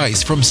little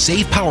device from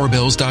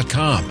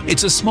SavePowerBills.com.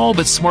 It's a small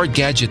but smart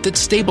gadget that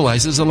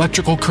stabilizes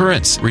electrical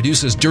currents,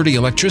 reduces dirty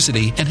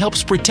electricity, and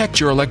helps protect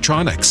your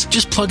electronics.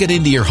 Just plug it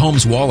into your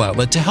home's wall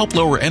outlet to help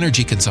lower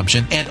energy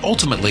consumption and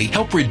ultimately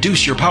help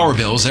reduce your power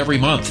bills every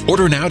month.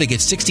 Order now to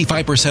get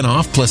 65%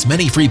 off plus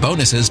many free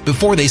bonuses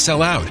before they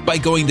sell out by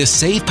going to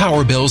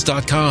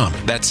SavePowerBills.com.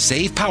 That's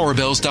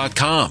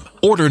SavePowerBills.com.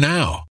 Order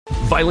now.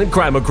 Violent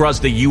crime across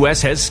the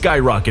U.S. has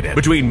skyrocketed.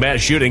 Between mass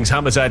shootings,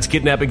 homicides,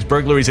 kidnappings,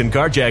 burglaries, and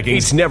carjackings,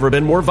 it's never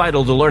been more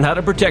vital to learn how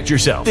to protect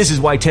yourself. This is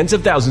why tens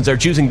of thousands are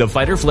choosing the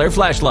Fighter Flare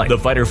flashlight. The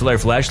Fighter Flare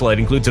flashlight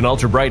includes an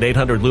ultra-bright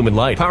 800 lumen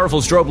light, powerful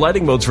strobe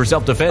lighting modes for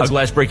self-defense, a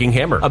glass-breaking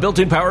hammer, a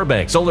built-in power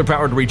bank,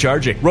 solar-powered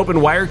recharging, rope and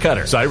wire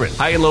cutter, siren,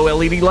 high and low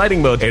LED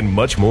lighting mode, and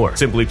much more.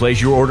 Simply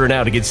place your order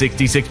now to get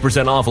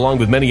 66% off along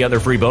with many other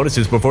free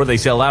bonuses before they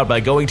sell out by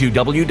going to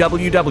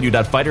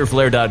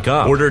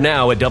www.fighterflare.com. Order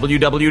now at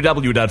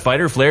www.fighterflare.com.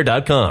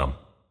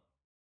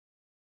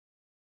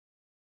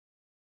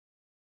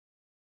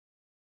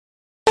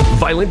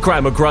 Violent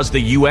crime across the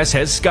U.S.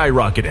 has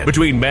skyrocketed.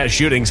 Between mass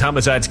shootings,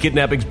 homicides,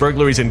 kidnappings,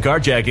 burglaries, and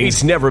carjackings,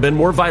 it's never been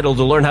more vital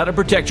to learn how to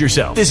protect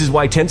yourself. This is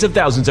why tens of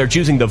thousands are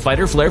choosing the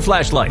Fighter Flare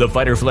flashlight. The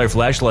Fighter Flare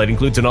flashlight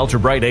includes an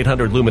ultra-bright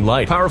 800 lumen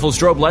light, powerful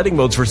strobe lighting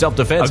modes for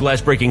self-defense, a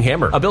glass-breaking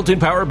hammer, a built-in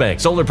power bank,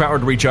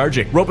 solar-powered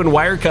recharging, rope and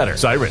wire cutter,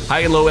 siren,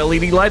 high and low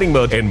LED lighting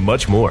mode, and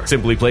much more.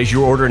 Simply place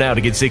your order now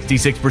to get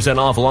 66%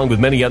 off along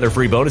with many other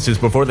free bonuses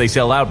before they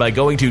sell out by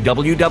going to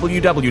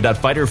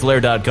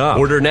www.fighterflare.com.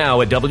 Order now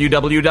at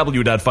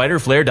www.fighterflare.com.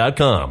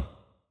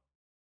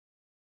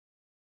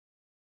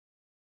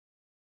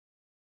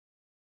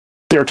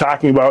 They're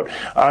talking about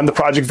on the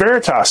Project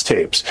Veritas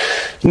tapes.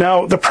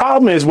 Now, the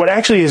problem is what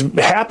actually has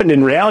happened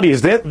in reality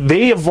is that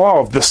they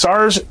evolved the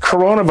SARS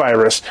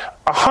coronavirus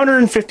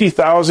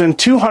 150,000,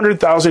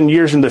 200,000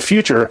 years in the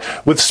future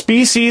with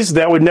species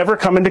that would never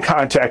come into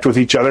contact with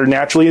each other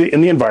naturally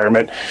in the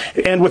environment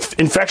and with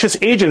infectious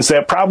agents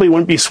that probably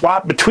wouldn't be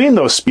swapped between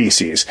those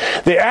species.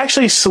 They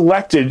actually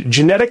selected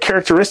genetic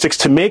characteristics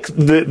to make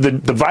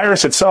the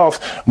virus itself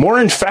more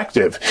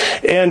infective.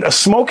 And a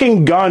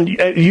smoking gun,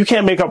 you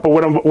can't make up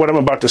what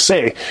I'm about to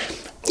say.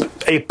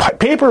 A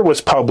paper was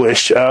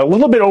published a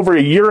little bit over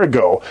a year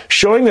ago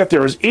showing that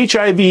there was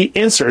HIV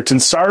inserts in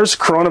SARS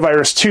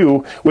coronavirus 2,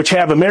 which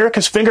have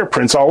America's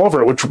fingerprints all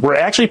over it, which were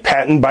actually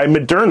patented by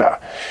Moderna.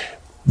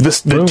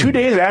 The 2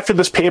 days after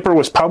this paper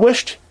was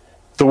published,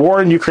 the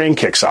war in Ukraine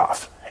kicks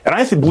off. And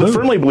I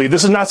firmly believe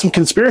this is not some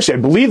conspiracy. I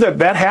believe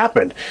that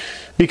happened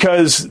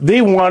because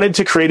they wanted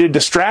to create a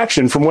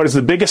distraction from what is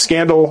the biggest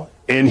scandal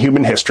in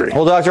human history.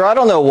 Well, Doctor, I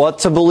don't know what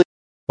to believe.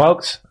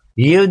 Folks,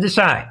 you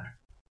decide.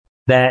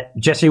 That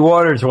Jesse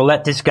Waters will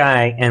let this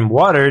guy, and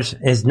Waters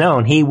is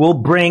known, he will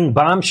bring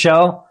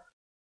bombshell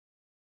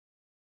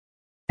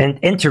and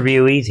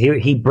interviewees.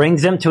 He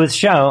brings them to his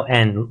show,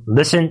 and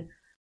listen,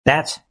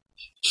 that's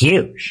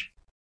huge.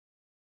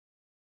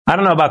 I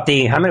don't know about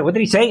what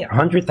did he say?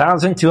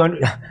 100,000,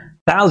 200,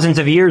 thousands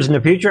of years in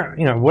the future?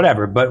 You know,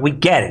 whatever, but we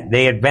get it.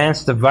 They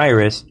advanced the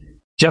virus,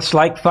 just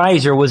like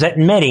Pfizer was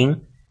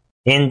admitting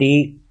in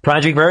the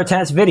Project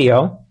Veritas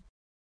video.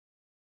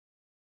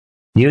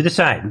 You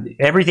decide.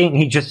 Everything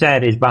he just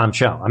said is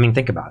bombshell. I mean,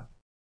 think about it.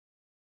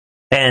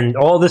 And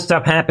all this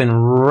stuff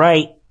happened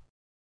right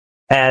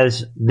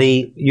as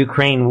the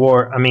Ukraine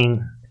war. I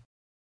mean,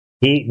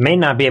 he may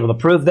not be able to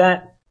prove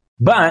that,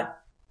 but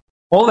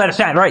all that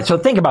aside, right? So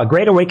think about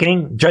Great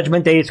Awakening,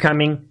 Judgment Day is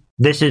coming.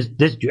 This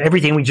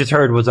everything we just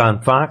heard was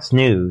on Fox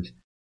News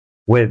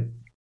with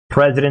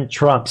President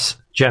Trump's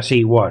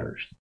Jesse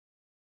Waters.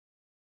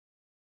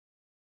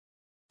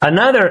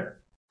 Another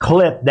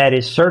clip that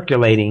is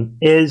circulating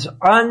is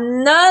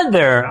I'm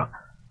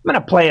going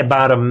to play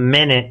about a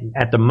minute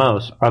at the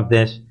most of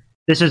this.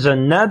 This is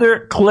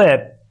another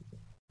clip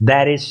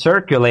that is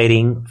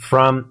circulating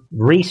from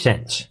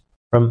the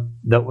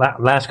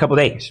last couple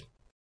of days.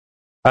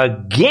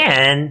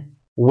 Again,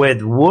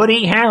 with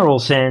Woody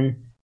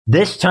Harrelson,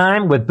 this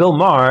time with Bill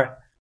Maher.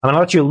 I'm going to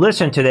let you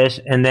listen to this,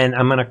 and then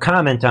I'm going to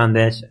comment on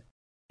this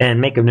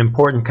and make an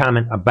important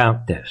comment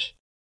about this.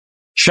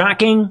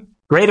 Shocking.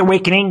 Great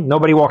Awakening,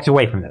 nobody walks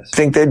away from this. I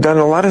think they've done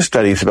a lot of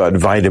studies about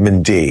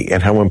vitamin D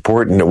and how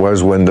important it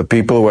was when the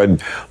people who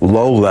had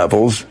low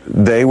levels,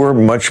 they were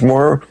much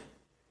more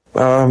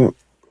vulnerable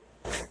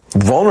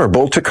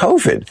to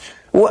COVID.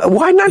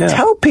 Why not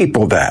tell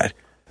people that?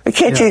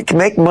 Can't you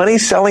make money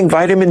selling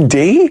vitamin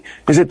D?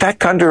 Is it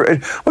that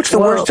what's the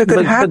worst that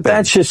could happen? But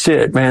that's just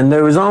it, man.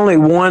 There was only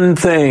one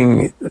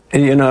thing,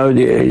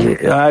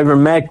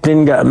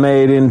 ivermectin got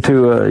made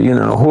into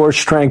a,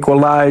 horse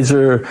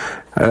tranquilizer,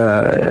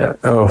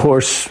 or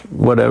horse,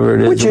 whatever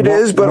it is. Which it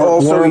is, but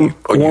also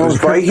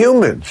used by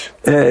humans.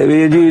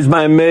 It's used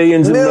by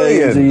millions and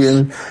millions of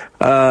humans.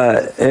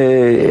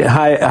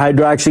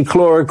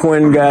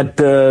 Hydroxychloroquine got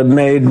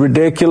made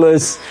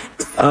ridiculous.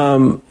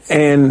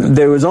 And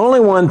there was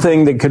only one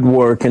thing that could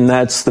work, and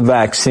that's the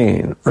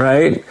vaccine,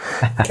 right?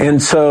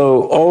 And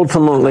so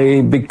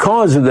ultimately,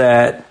 because of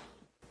that,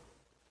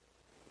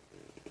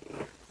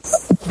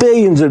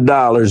 billions of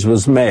dollars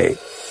was made.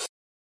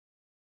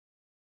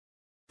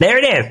 There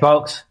it is,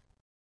 folks.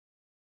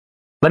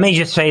 Let me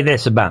just say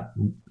this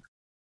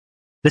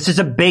this is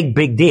a big,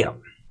 big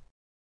deal.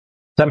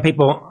 Some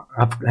people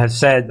have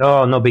said,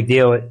 oh, no big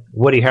deal,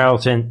 Woody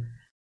Harrelson.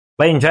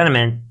 Ladies and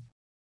gentlemen,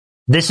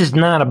 this is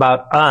not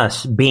about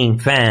us being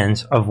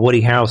fans of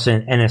Woody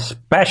Harrelson, and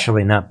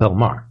especially not Bill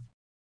Maher.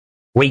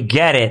 We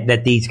get it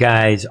that these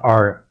guys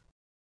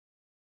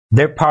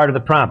they're part of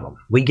the problem.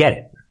 We get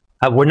it.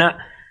 We're not.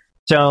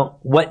 So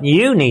what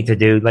you need to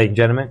do, ladies and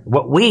gentlemen,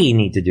 what we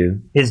need to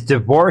do is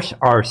divorce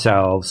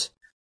ourselves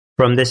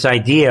from this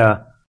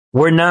idea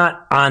we're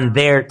not on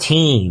their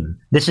team.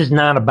 This is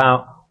not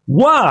about,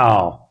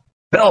 wow,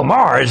 Bill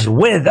Maher is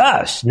with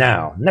us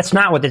now. That's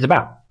not what it's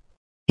about.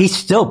 He's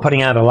still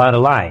putting out a lot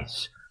of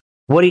lies.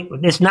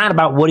 It's not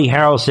about Woody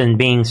Harrelson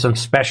being some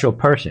special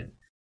person.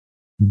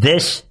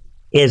 This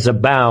is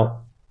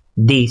about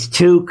these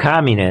two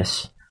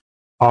communists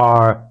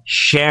are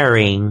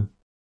sharing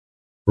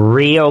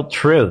real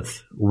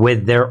truth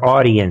with their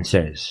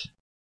audiences.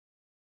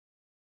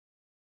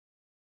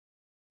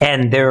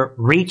 And they're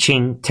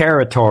reaching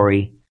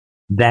territory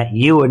that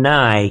you and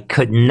I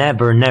could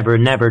never,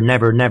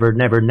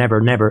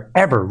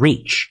 ever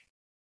reach.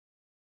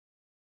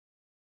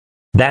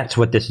 That's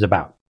what this is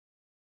about.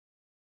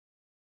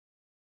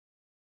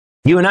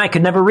 You and I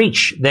could never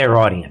reach their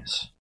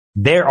audience.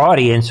 Their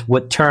audience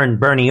would turn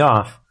Bernie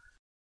off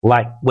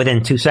like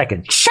within 2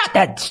 seconds. Shut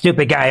that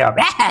stupid guy up.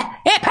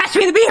 Hey, pass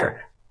me the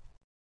beer.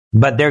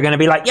 But they're going to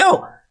be like,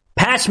 yo,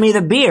 pass me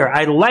the beer.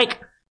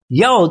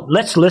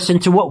 Let's listen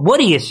to what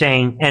Woody is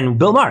saying and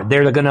Bill Maher.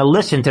 They're going to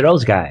listen to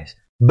those guys.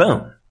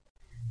 Boom.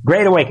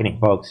 Great awakening,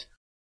 folks.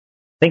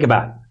 Think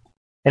about it.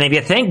 And if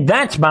you think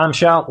that's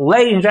bombshell,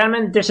 ladies and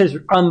gentlemen, this is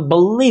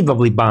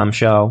unbelievably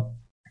bombshell.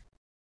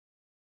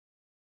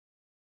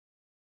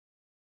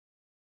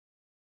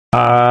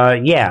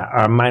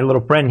 My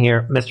little friend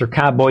here, Mr.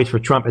 Cowboys for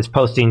Trump, is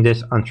posting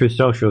this on Truth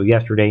Social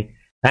yesterday.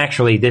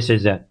 Actually, this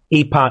is an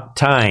Epoch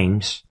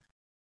Times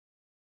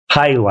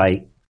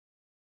highlight.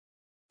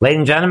 Ladies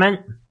and gentlemen,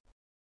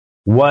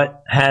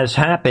 what has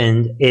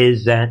happened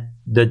is that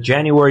the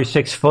January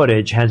 6th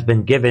footage has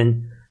been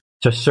given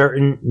to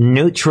certain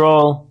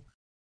neutral,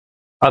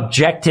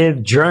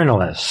 objective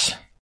journalists.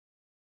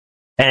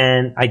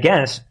 And I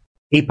guess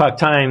Epoch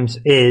Times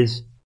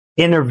is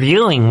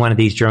interviewing one of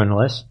these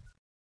journalists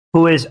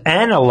who is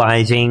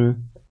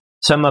analyzing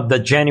some of the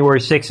January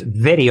 6th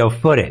video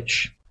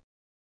footage.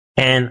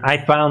 And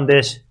I found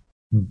this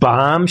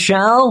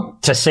bombshell,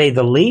 to say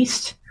the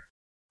least.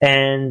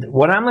 And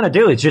what I'm going to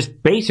do is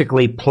just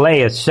basically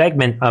play a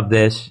segment of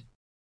this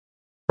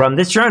from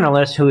this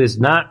journalist who is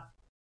not,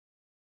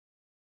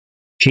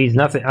 she's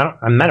nothing, as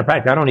a matter of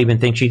fact, I don't even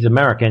think she's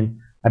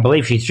American. I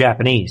believe she's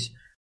Japanese.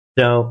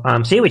 So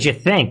see what you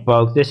think,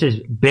 folks. This is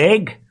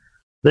big.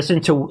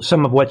 Listen to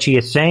some of what she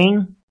is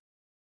saying.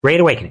 Great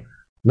awakening.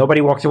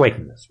 Nobody walks away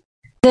from this.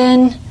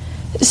 Then,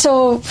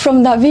 so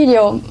from that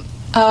video,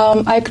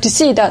 I could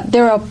see that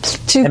there are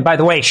two. And by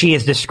the way, she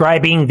is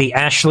describing the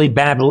Ashley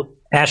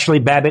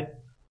Babbitt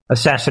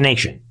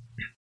assassination.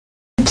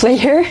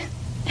 Player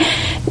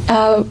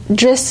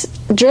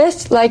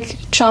dressed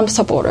like Trump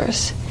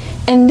supporters,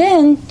 and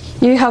then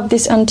you have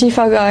this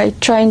Antifa guy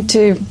trying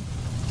to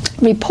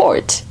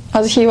report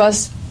as he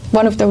was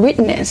one of the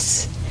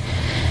witnesses,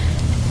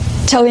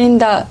 telling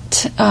that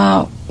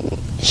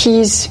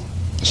he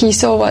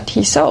saw what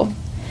he saw,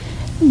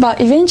 but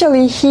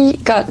eventually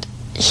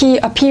he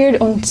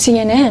appeared on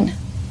CNN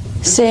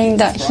saying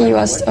that he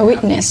was a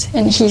witness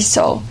and he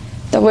saw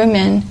the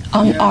women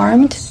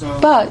unarmed,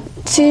 but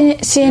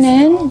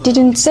CNN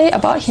didn't say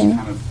about him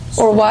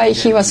or why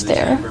he was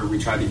there.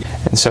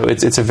 And so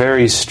it's a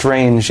very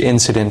strange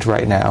incident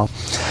right now.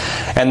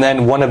 And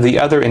then one of the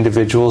other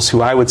individuals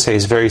who I would say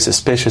is very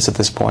suspicious at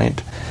this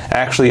point,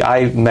 actually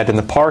I met in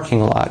the parking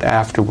lot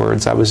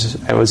afterwards. I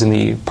was in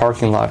the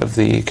parking lot of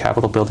the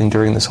Capitol building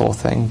during this whole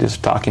thing,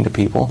 just talking to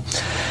people.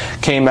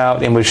 Came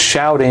out and was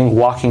shouting,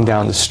 walking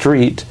down the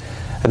street,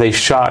 they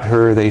shot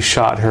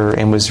her,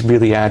 and was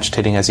really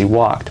agitating as he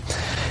walked.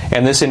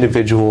 And this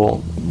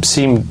individual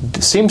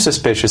seemed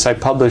suspicious. I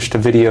published a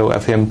video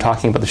of him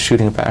talking about the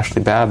shooting of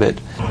Ashley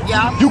Babbitt.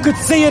 Yeah. You could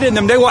see it in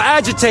them. They were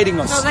agitating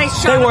us.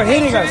 So they were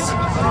hitting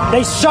us.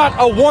 They shot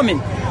a woman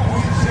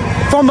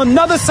from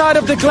another side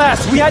of the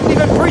glass. We hadn't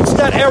even breached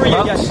that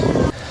area yet.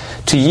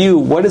 to you,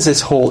 what does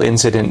this whole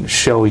incident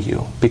show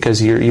you?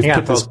 Because you've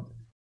put this.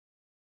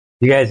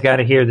 You guys got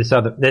to hear this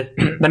other.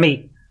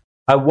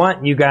 I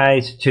want you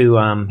guys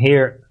to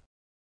hear.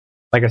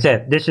 Like I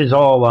said, this is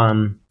all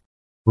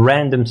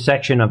random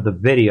section of the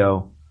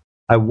video.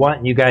 I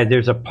want you guys.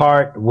 There's a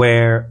part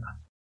where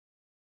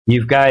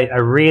I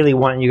really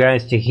want you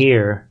guys to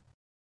hear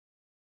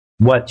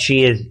what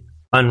she is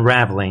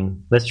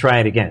unraveling. Let's try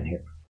it again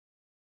here.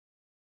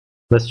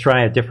 Let's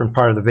try a different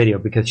part of the video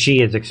because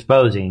she is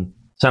exposing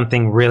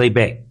something really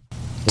big.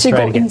 To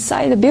go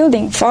inside the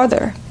building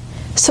further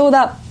so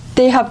that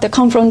they have the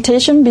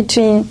confrontation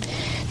between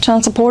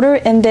Trump supporter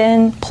and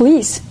then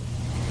police.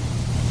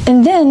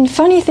 And then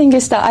funny thing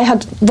is that I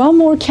had one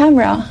more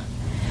camera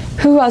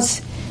who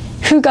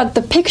got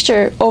the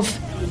picture of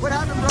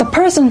the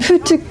person who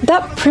took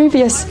that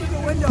previous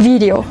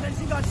video.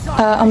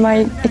 Am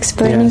I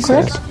explaining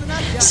correct?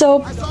 Yes.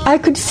 So I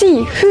could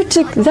see who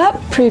took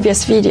that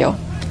previous video.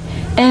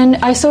 And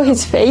I saw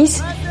his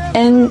face,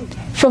 and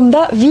from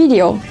that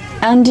video,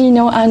 Andy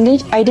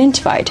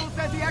identified.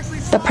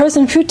 The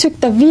person who took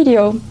the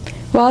video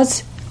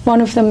was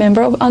one of the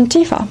members of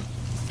Antifa.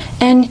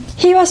 And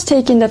he was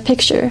taking the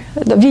picture,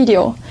 the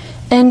video,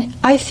 and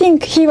I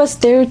think he was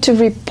there to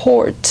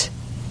report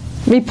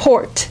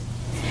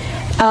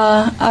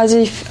as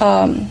if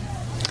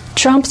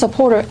Trump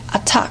supporter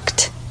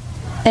attacked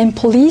and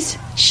police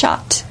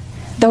shot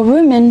the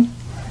woman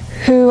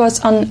who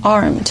was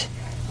unarmed.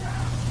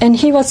 And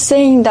he was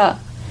saying that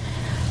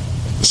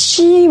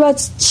she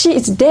is dead.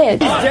 She's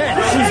dead.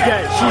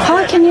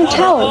 How can you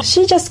tell?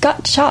 She just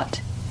got shot.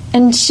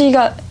 And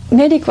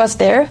medic was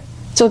there,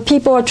 so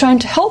people are trying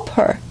to help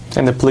her.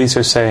 And the police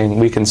are saying,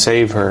 we can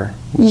save her.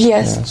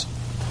 Yes.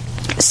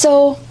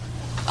 So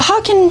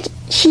how can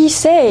he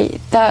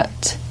say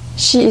that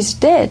she is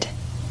dead?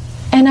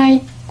 And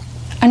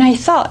I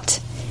thought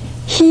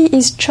he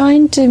is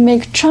trying to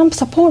make Trump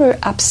supporter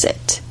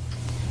upset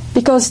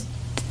because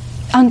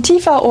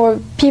Antifa or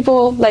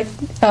people like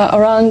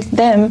around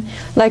them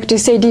like to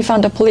say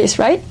defund the police,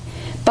 right?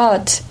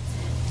 But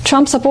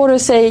Trump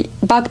supporters say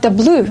back the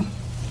blue.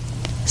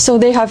 So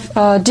they have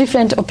a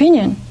different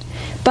opinion.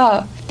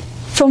 But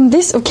from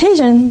this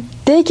occasion,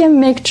 they can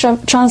make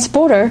Trump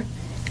supporter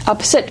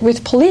upset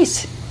with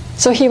police.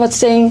 So he was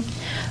saying,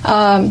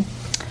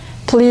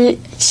 police,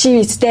 she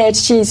is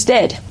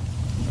dead.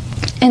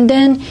 And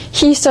then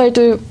he started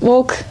to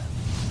walk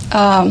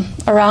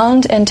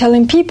around and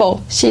telling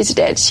people she's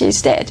dead.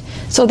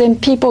 So then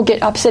people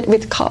get upset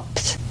with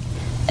cops.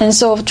 And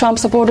so Trump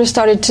supporters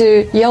started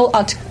to yell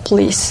at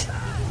police.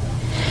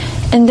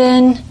 And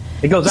then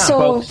it goes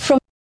on, folks.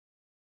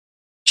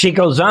 She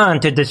goes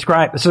on to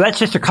describe, so that's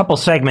just a couple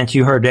segments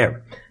you heard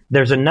there.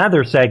 There's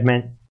another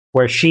segment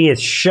where she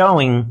is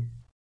showing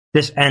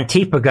this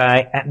Antifa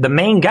guy, the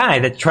main guy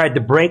that tried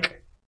to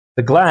break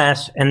the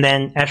glass, and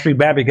then Ashley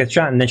Babbitt gets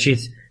shot, and then she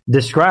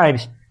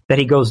describes that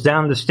he goes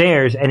down the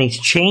stairs and he's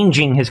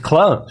changing his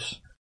clothes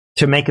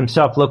to make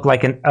himself look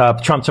like a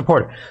Trump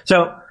supporter.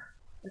 So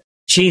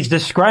she's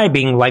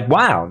describing like,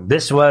 wow,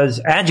 this was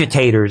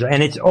agitators,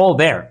 and it's all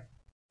there.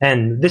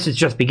 And this is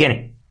just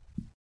beginning.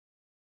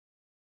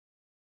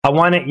 I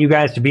wanted you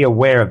guys to be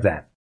aware of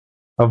that,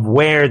 of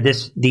where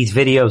these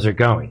videos are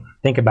going.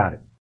 Think about it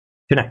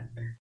tonight.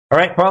 All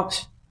right,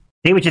 folks,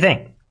 see what you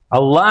think.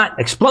 A lot,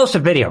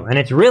 explosive video, and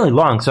it's really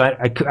long, so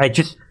I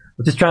just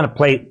trying to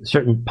play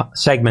certain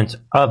segments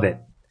of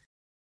it.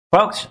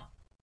 Folks,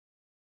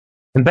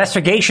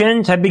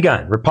 investigations have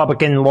begun.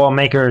 Republican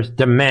lawmakers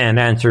demand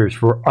answers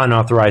for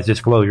unauthorized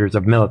disclosures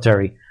of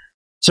military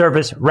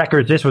service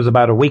records. This was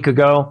about a week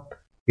ago.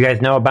 You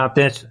guys know about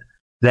this,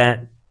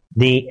 that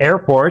the Air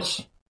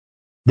Force,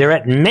 they're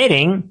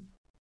admitting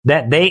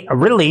that they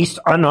released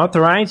there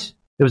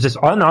was this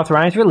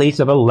unauthorized release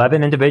of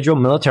 11 individual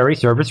military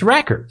service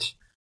records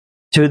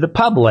to the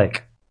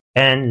public.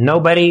 And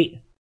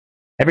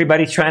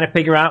everybody's trying to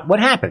figure out what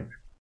happened.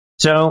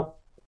 So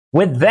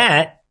with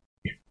that,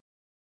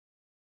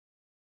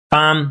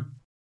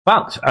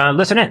 folks,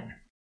 listen in.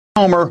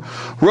 Homer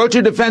wrote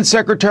to Defense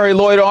Secretary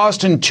Lloyd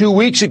Austin 2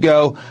 weeks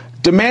ago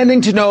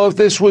demanding to know if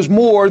this was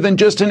more than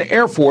just an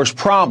Air Force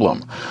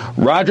problem.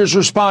 Rogers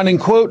responding,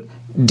 quote,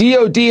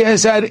 DOD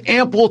has had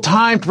ample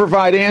time to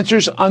provide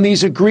answers on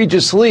these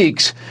egregious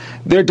leaks.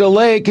 Their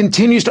delay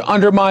continues to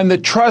undermine the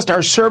trust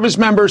our service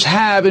members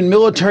have in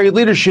military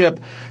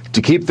leadership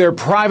to keep their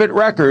private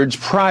records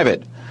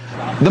private.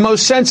 The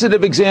most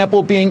sensitive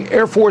example being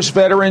Air Force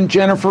veteran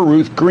Jennifer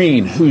Ruth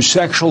Green, whose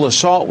sexual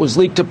assault was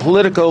leaked to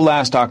Politico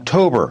last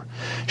October.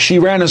 She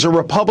ran as a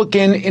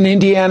Republican in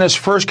Indiana's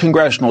 1st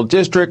Congressional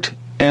District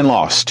and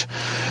lost.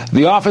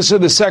 The Office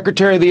of the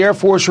Secretary of the Air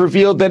Force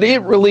revealed that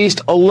it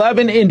released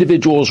 11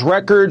 individuals'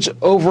 records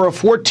over a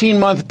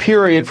 14-month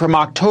period from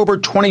October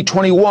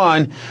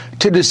 2021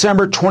 to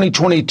December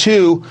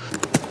 2022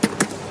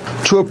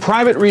 to a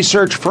private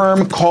research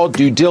firm called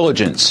Due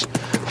Diligence.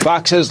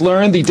 Fox has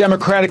learned the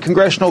Democratic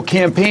Congressional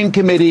Campaign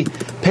Committee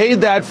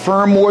paid that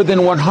firm more than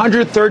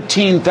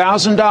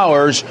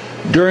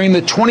 $113,000 during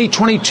the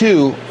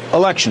 2022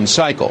 election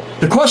cycle.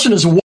 The question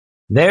is,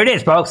 There it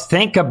is, folks.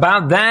 Think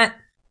about that.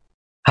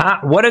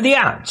 What are the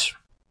odds?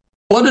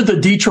 What did the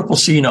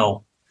DCCC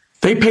know?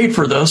 They paid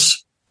for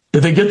this.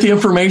 Did they get the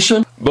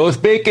information?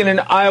 Both Bacon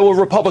and Iowa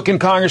Republican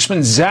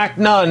Congressman Zach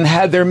Nunn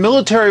had their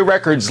military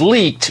records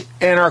leaked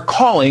and are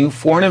calling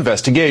for an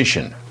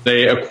investigation.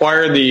 They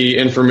acquired the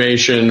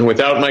information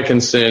without my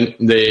consent.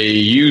 They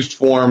used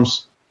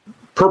forms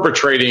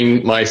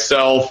perpetrating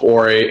myself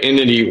or an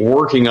entity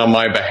working on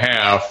my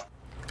behalf.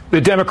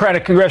 The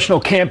Democratic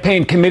Congressional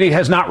Campaign Committee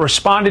has not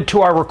responded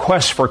to our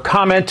request for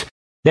comment.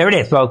 There it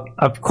is, folks.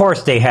 Of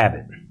course they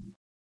haven't.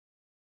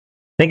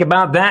 Think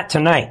about that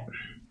tonight.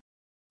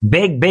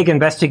 Big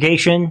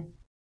investigation.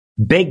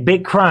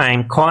 Big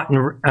crime caught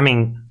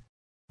in...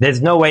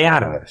 there's no way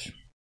out of this.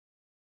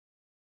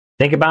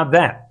 Think about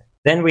that.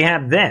 Then we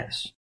have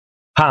this.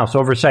 House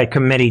Oversight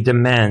Committee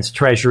demands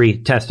Treasury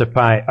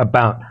testify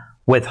about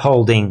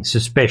withholding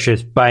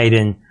suspicious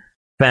Biden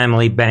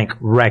family bank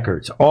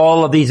records.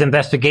 All of these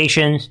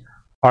investigations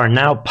are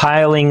now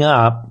piling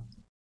up.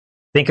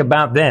 Think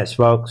about this,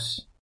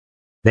 folks.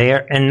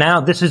 And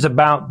now this is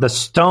about the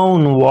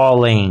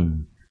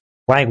stonewalling.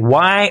 Like,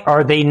 why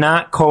are they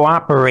not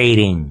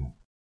cooperating?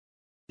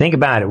 Think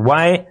about it.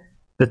 Why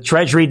the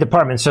Treasury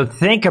Department? So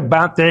think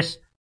about this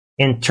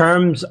in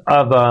terms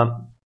of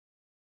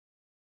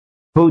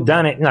who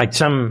done it, like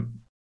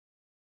some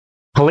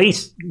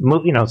police,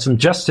 some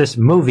justice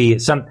movie.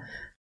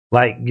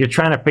 Like you're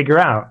trying to figure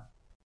out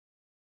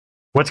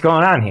what's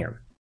going on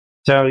here.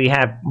 So you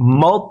have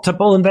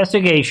multiple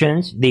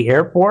investigations, the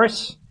Air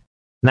Force.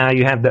 Now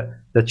you have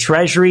the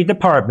Treasury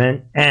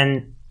Department,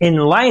 and in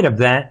light of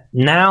that,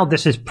 now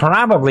this is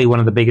probably one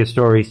of the biggest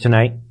stories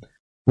tonight.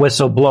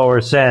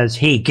 Whistleblower says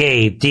he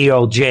gave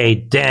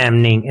DOJ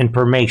damning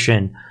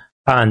information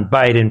on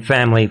Biden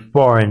family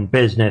foreign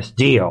business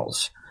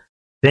deals.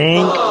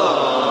 Think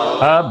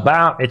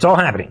about it's all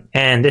happening.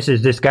 And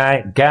this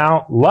guy,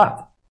 Gal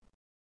Love,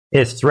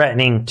 is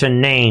threatening to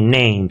name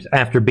names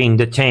after being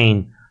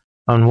detained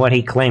on what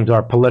he claims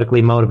are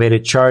politically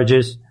motivated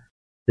charges.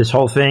 This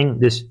whole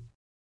thing,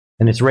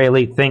 an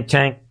Israeli think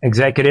tank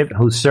executive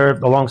who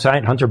served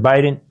alongside Hunter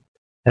Biden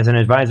as an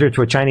advisor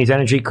to a Chinese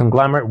energy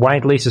conglomerate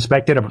widely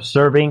suspected of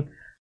serving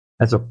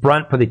as a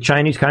front for the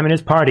Chinese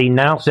Communist Party,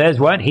 now says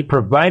what? He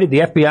provided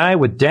the FBI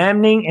with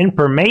damning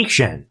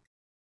information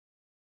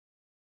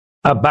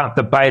about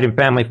the Biden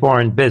family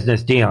foreign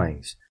business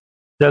dealings.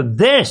 So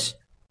this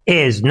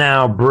is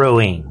now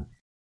brewing.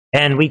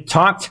 And we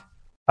talked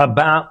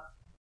about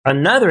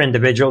another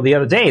individual the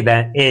other day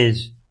that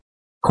is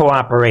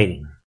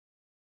cooperating.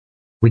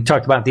 We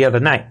talked about the other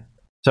night.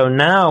 So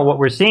now what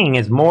we're seeing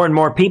is more and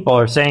more people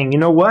are saying, you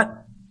know what?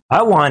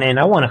 I want in.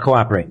 I want to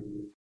cooperate.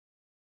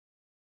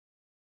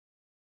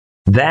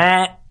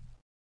 That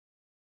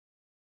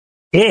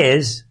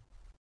is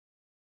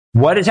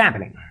what is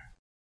happening.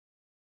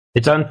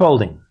 It's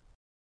unfolding.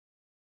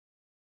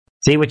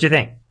 See what you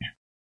think.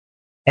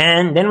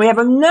 And then we have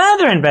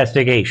another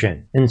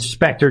investigation.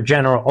 Inspector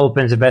General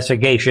opens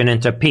investigation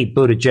into Pete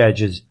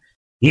Buttigieg's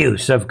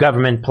use of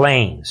government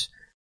planes.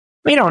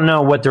 We don't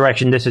know what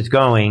direction this is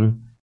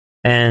going,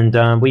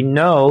 and we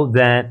know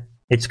that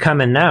it's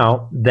coming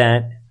out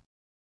that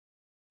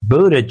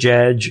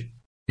Buttigieg,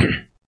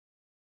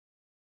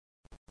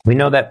 we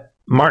know that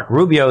Mark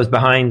Rubio is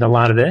behind a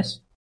lot of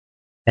this,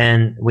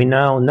 and we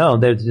now know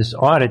there's this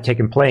audit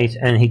taking place,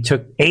 and he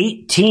took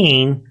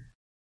 18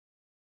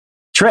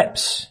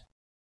 trips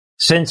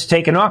since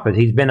taking office.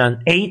 He's been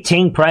on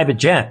 18 private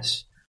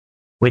jets,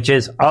 which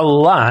is a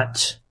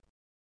lot,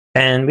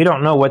 and we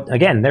don't know what,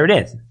 again, there it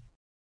is.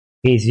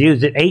 He's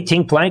used it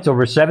 18 flights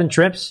over 7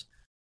 trips,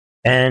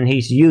 and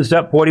he's used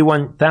up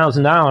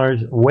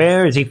 $41,000.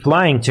 Where is he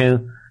flying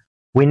to?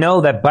 We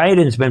know that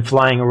Biden's been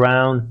flying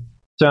around.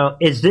 So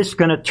is this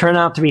going to turn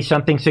out to be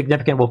something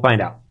significant? We'll find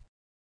out.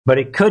 But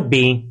it could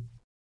be,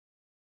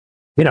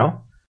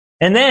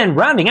 And then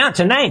rounding out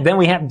tonight, then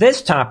we have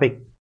this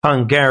topic.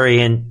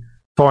 Hungarian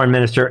foreign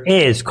minister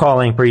is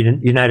calling for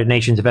United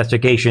Nations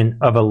investigation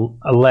of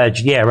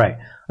alleged,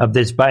 of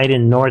this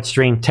Biden Nord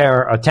Stream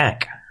terror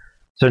attack.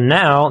 So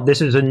now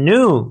this is a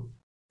new,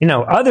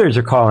 others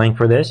are calling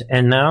for this,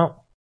 and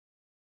now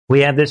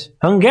we have this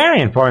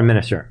Hungarian foreign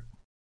minister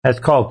has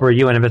called for a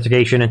UN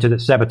investigation into the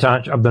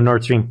sabotage of the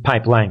Nord Stream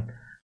pipeline.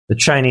 The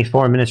Chinese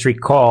foreign ministry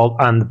called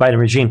on the Biden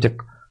regime to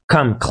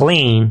come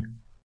clean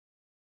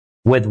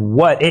with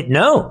what it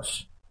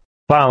knows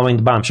following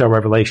the bombshell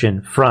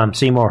revelation from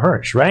Seymour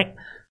Hersh, right?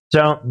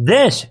 So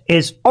this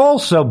is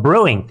also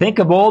brewing. Think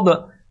of all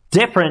the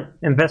different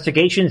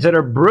investigations that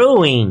are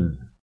brewing,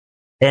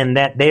 and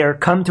that they are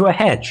come to a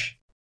head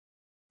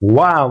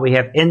while we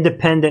have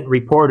independent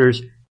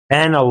reporters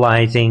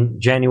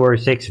analyzing January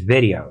 6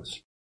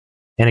 videos.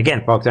 And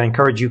again, folks, I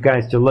encourage you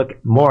guys to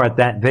look more at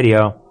that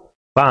video,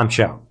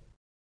 Bombshell.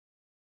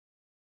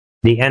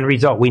 The end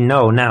result, we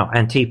know now,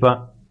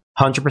 Antifa,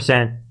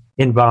 100%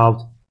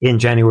 involved in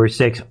January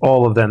 6,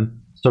 all of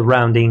them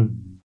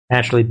surrounding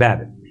Ashley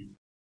Babbitt.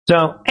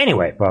 So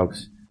anyway,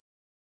 folks,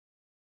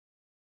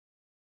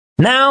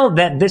 now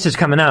that this is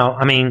coming out,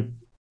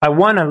 I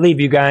want to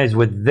leave you guys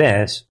with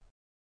this.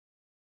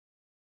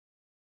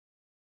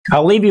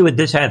 I'll leave you with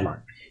this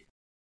headline.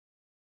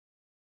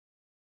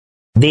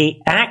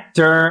 The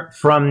actor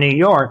from New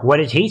York,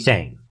 what is he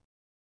saying?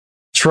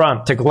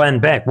 Trump to Glenn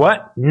Beck.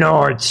 What?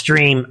 Nord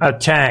Stream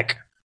attack.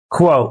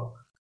 Quote,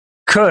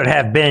 could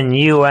have been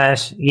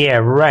U.S. Yeah,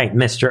 right,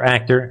 Mr.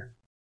 Actor.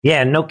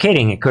 Yeah, no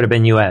kidding, it could have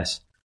been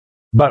U.S.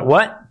 But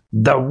what?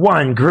 The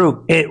one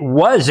group it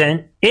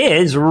wasn't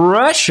is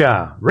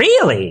Russia.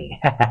 Really?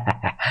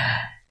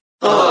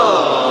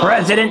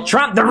 President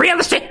Trump, the real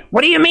estate.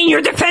 What do you mean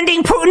you're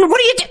defending Putin? What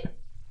are you doing?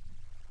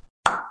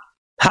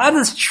 How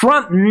does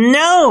Trump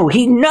know?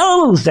 He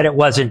knows that it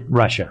wasn't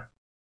Russia.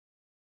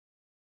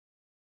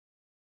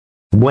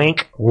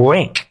 Wink,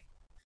 wink.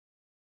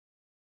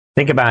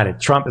 Think about it.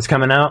 Trump is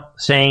coming out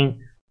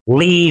saying,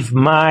 leave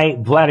my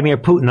Vladimir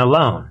Putin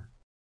alone.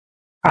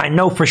 I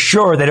know for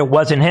sure that it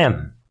wasn't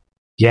him.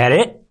 Get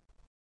it?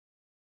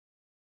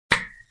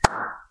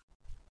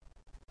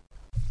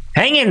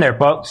 Hang in there,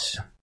 folks.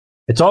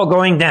 It's all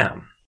going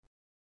down.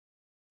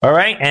 All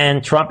right,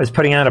 and Trump is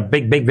putting out a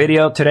big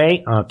video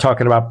today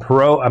talking about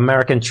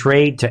pro-American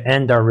trade to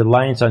end our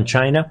reliance on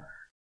China.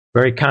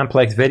 Very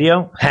complex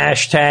video.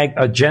 Hashtag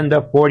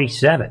Agenda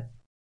 47.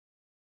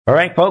 All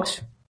right,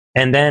 folks.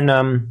 And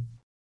then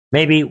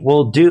maybe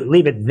we'll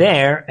leave it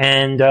there.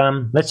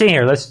 And let's see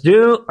here. Let's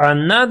do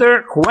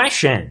another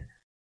question.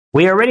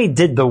 We already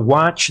did the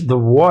watch the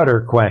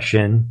water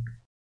question,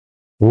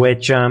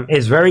 which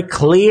is very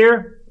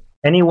clear.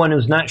 Anyone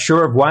who's not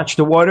sure of watch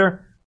the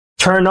water,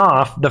 turn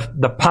off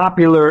the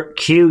popular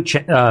Q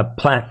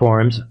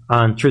platforms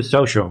on Truth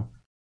Social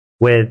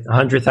with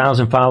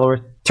 100,000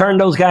 followers. Turn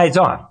those guys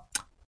off.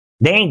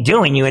 They ain't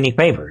doing you any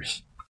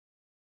favors.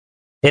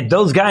 If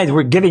those guys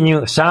were giving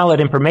you solid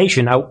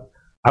information, I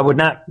would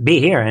not be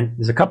here. And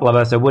there's a couple of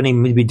us that wouldn't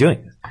even be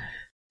doing this.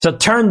 So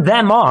turn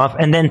them off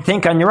and then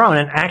think on your own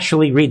and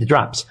actually read the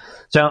drops.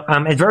 So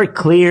it's very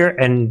clear,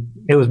 and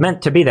it was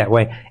meant to be that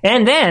way.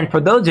 And then for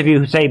those of you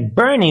who say,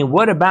 Bernie,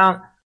 what about,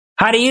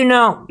 how do you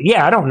know?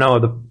 Yeah, I don't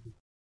know.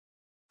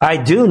 I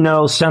do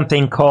know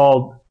something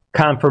called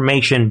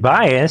confirmation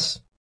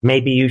bias.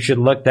 Maybe you should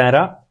look that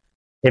up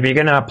if you're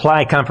going to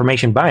apply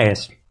confirmation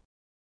bias.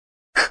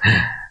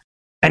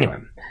 Anyway.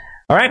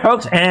 All right,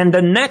 folks. And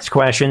the next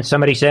question,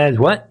 somebody says,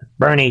 what?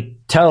 Bernie,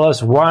 tell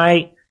us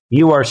why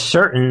you are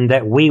certain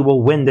that we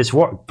will win this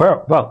war.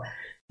 Well,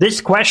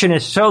 this question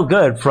is so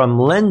good from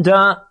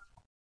Belinda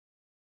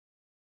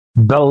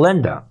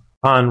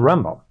on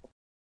Rumble.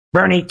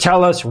 Bernie,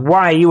 tell us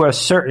why you are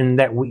certain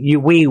that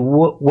we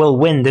will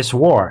win this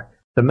war.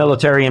 The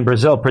military in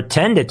Brazil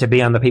pretended to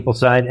be on the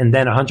people's side and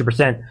then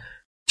 100%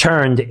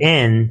 turned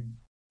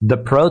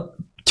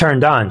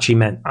on, she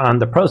meant, on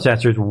the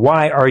protesters.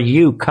 Why are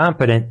you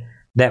confident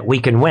that we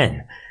can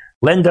win?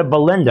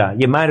 Belinda,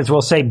 you might as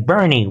well say,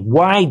 Bernie,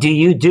 why do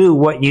you do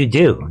what you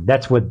do?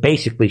 That's what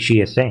basically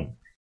she is saying.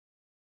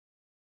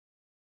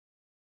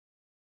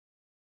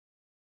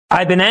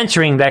 I've been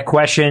answering that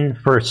question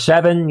for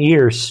 7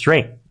 years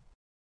straight.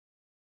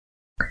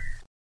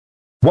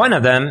 One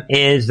of them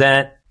is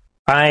that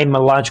I'm a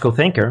logical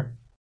thinker.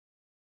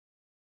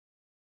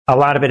 A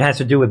lot of it has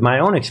to do with my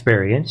own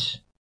experience.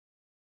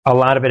 A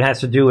lot of it has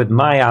to do with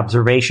my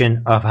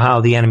observation of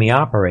how the enemy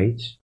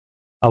operates.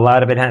 A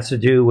lot of it has to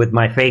do with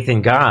my faith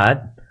in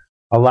God.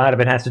 A lot of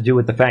it has to do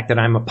with the fact that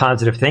I'm a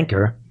positive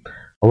thinker.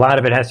 A lot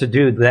of it has to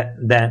do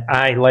that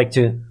I like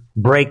to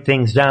break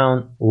things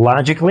down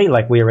logically,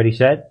 like we already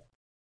said.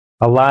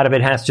 A lot of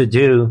it has to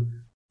do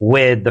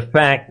with the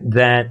fact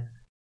that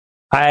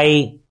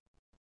I,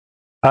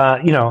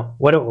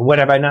 what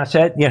have I not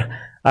said?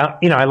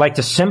 I like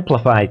to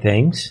simplify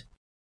things.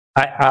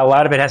 A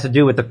lot of it has to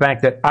do with the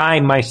fact that I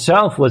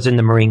myself was in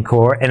the Marine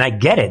Corps, and I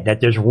get it,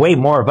 that there's way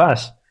more of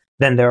us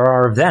than there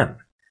are of them.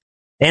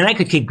 And I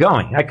could keep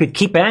going. I could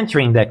keep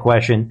answering that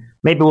question.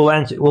 Maybe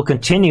we'll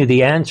continue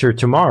the answer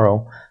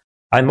tomorrow.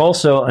 I'm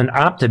also an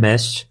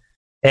optimist,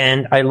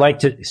 and I like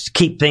to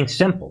keep things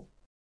simple.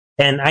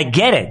 And I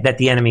get it that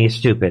the enemy is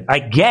stupid. I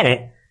get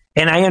it,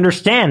 and I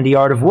understand the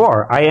art of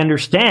war. I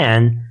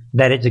understand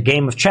that it's a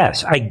game of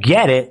chess. I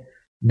get it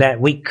that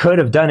we could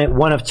have done it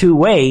one of two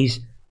ways,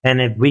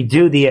 and if we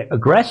do the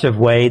aggressive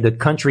way, the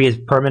country is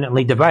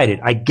permanently divided.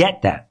 I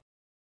get that.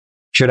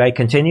 Should I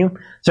continue?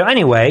 So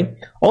anyway,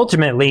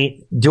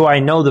 ultimately, do I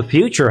know the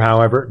future,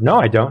 however? No,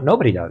 I don't.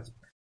 Nobody does.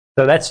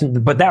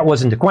 But that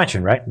wasn't the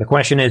question, right? The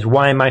question is,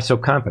 why am I so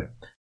confident?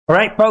 All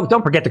right, folks,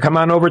 don't forget to come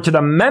on over to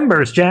the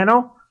members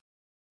channel,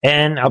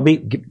 and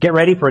get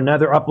ready for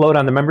another upload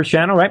on the members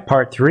channel, right?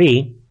 Part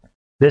 3.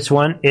 This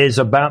one is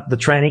about the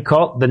tranny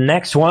cult. The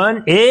next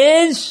one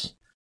is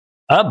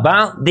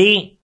about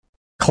the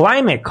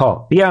climate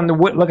cult. Be on the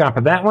lookout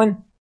for that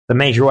one. The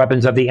major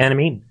weapons of the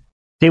enemy.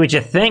 See what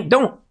you think.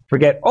 Don't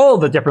forget all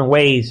the different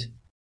ways,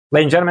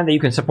 ladies and gentlemen, that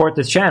you can support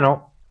this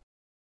channel.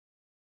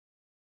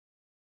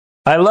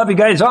 I love you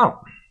guys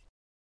all.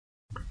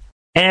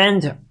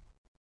 And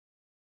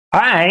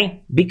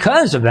I,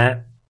 because of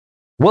that,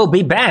 will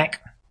be back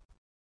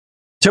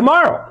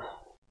tomorrow,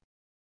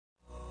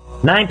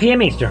 9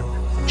 p.m. Eastern.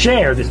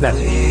 Share this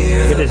message.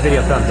 Give this video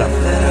a thumbs up.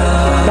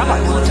 Bye-bye.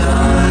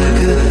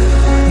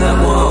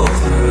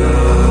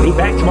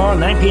 Back tomorrow,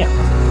 9 p.m.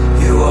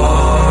 You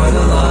are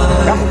the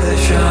light that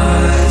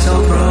shines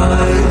so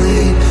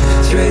brightly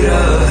straight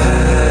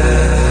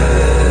ahead.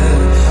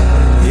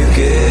 You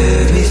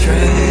give me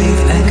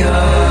strength and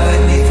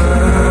guide me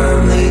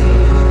firmly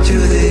to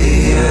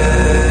the end.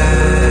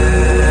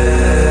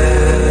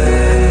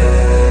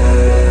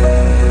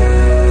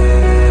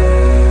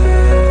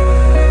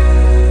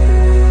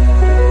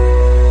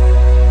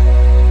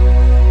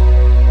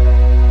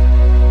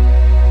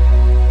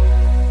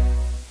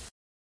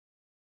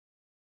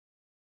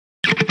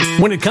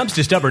 When it comes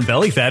to stubborn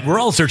belly fat, we're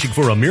all searching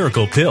for a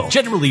miracle pill.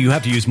 Generally, you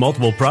have to use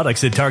multiple products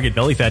that target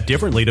belly fat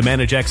differently to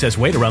manage excess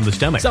weight around the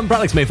stomach. Some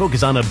products may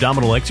focus on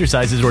abdominal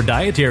exercises or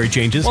dietary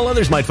changes, while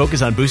others might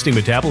focus on boosting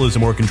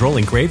metabolism or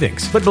controlling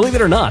cravings. But believe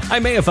it or not, I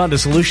may have found a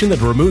solution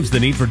that removes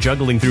the need for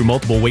juggling through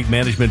multiple weight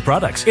management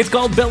products. It's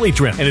called Belly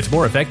Trim, and it's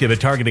more effective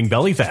at targeting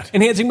belly fat,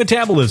 enhancing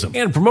metabolism,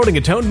 and promoting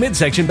a toned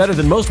midsection better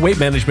than most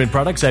weight management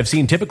products I've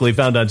seen typically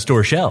found on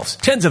store shelves.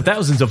 Tens of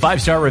thousands of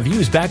 5-star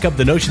reviews back up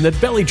the notion that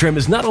Belly Trim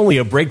is not only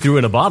a breakthrough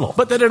in a bottle,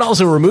 but that it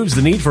also removes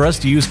the need for us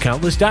to use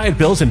countless diet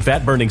pills and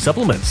fat-burning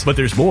supplements. But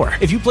there's more.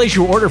 If you place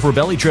your order for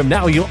Belly Trim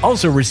now, you'll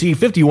also receive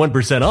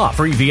 51% off,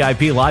 free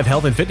VIP live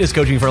health and fitness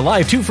coaching for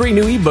life, 2 free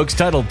new ebooks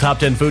titled Top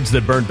 10 Foods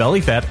That Burn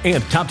Belly Fat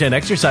and Top 10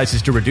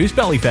 Exercises to Reduce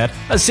Belly Fat,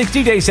 a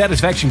 60-day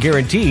satisfaction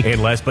guarantee,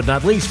 and last but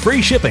not least,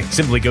 free shipping.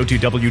 Simply go to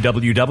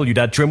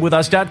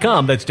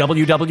www.trimwithus.com. That's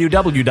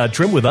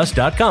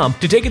www.trimwithus.com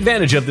to take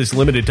advantage of this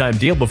limited time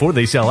deal before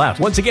they sell out.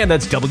 Once again,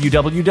 that's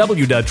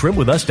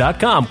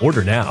www.trimwithus.com.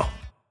 Order now.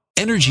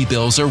 Energy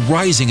bills are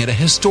rising at a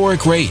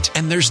historic rate,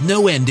 and there's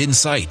no end in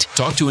sight.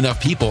 Talk to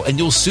enough people, and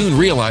you'll soon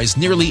realize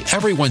nearly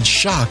everyone's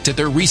shocked at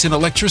their recent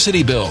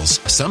electricity bills.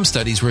 Some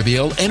studies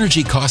reveal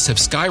energy costs have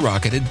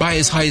skyrocketed by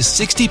as high as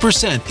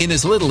 60% in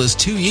as little as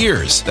 2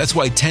 years. That's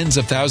why tens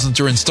of thousands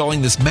are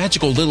installing this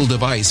magical little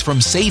device from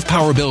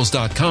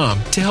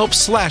SavePowerBills.com to help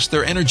slash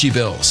their energy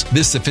bills.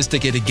 This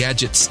sophisticated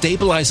gadget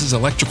stabilizes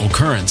electrical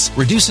currents,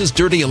 reduces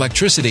dirty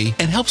electricity,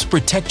 and helps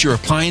protect your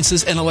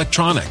appliances and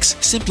electronics.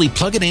 Simply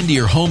plug it into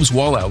your home's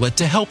wall outlet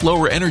to help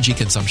lower energy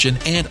consumption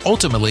and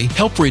ultimately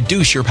help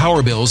reduce your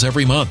power bills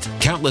every month.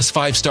 Countless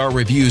 5-star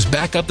reviews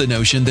back up the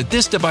notion that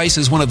this device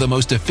is one of the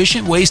most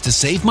efficient ways to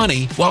save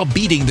money while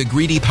beating the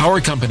greedy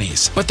power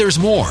companies. But there's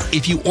more.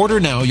 If you order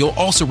now, you'll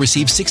also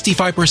receive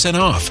 65%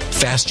 off,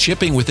 fast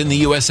shipping within the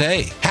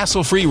USA,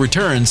 hassle-free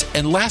returns,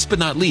 and last but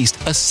not least,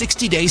 a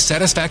 60-day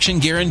satisfaction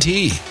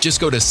guarantee. Just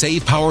go to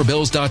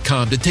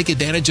SavePowerBills.com to take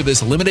advantage of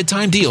this limited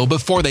time deal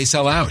before they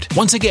sell out.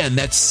 Once again,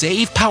 that's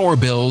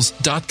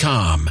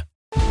SavePowerBills.com.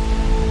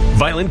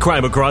 Violent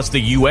crime across the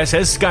U.S.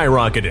 has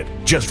skyrocketed.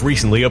 Just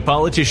recently, a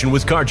politician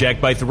was carjacked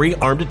by 3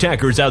 armed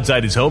attackers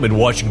outside his home in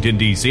Washington,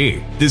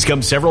 D.C. This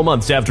comes several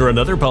months after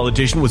another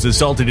politician was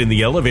assaulted in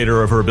the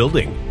elevator of her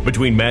building.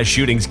 Between mass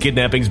shootings,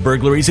 kidnappings,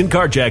 burglaries, and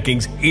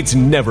carjackings, it's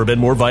never been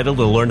more vital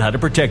to learn how to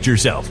protect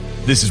yourself.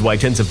 This is why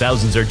tens of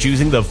thousands are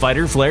choosing the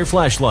Fighter Flare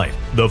flashlight.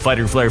 The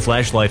Fighter Flare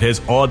flashlight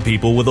has awed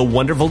people with a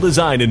wonderful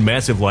design and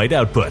massive light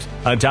output.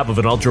 On top of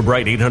an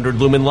ultra-bright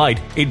 800-lumen light,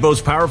 it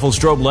boasts powerful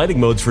strobe lighting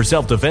modes for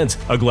self-defense,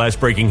 a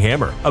glass-breaking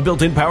hammer, a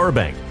built-in power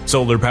bank,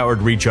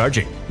 solar-powered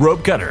recharging,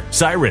 rope cutter,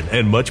 siren,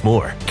 and much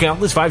more.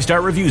 Countless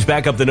 5-star reviews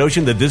back up the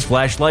notion that this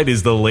flashlight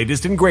is the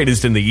latest and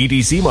greatest in the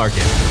EDC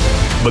market.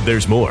 But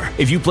there's more.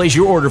 If you place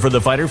your order for the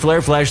Fighter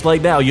Flare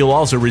flashlight now, you'll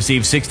also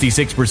receive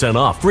 66%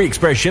 off, free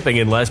express shipping,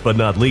 and last but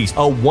not least, a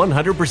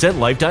 100%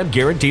 lifetime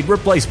guaranteed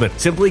replacement.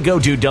 Simply go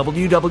to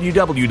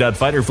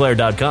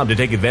www.fighterflare.com to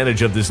take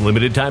advantage of this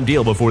limited time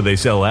deal before they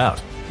sell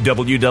out.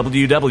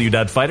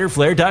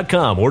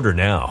 www.fighterflare.com. Order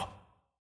now.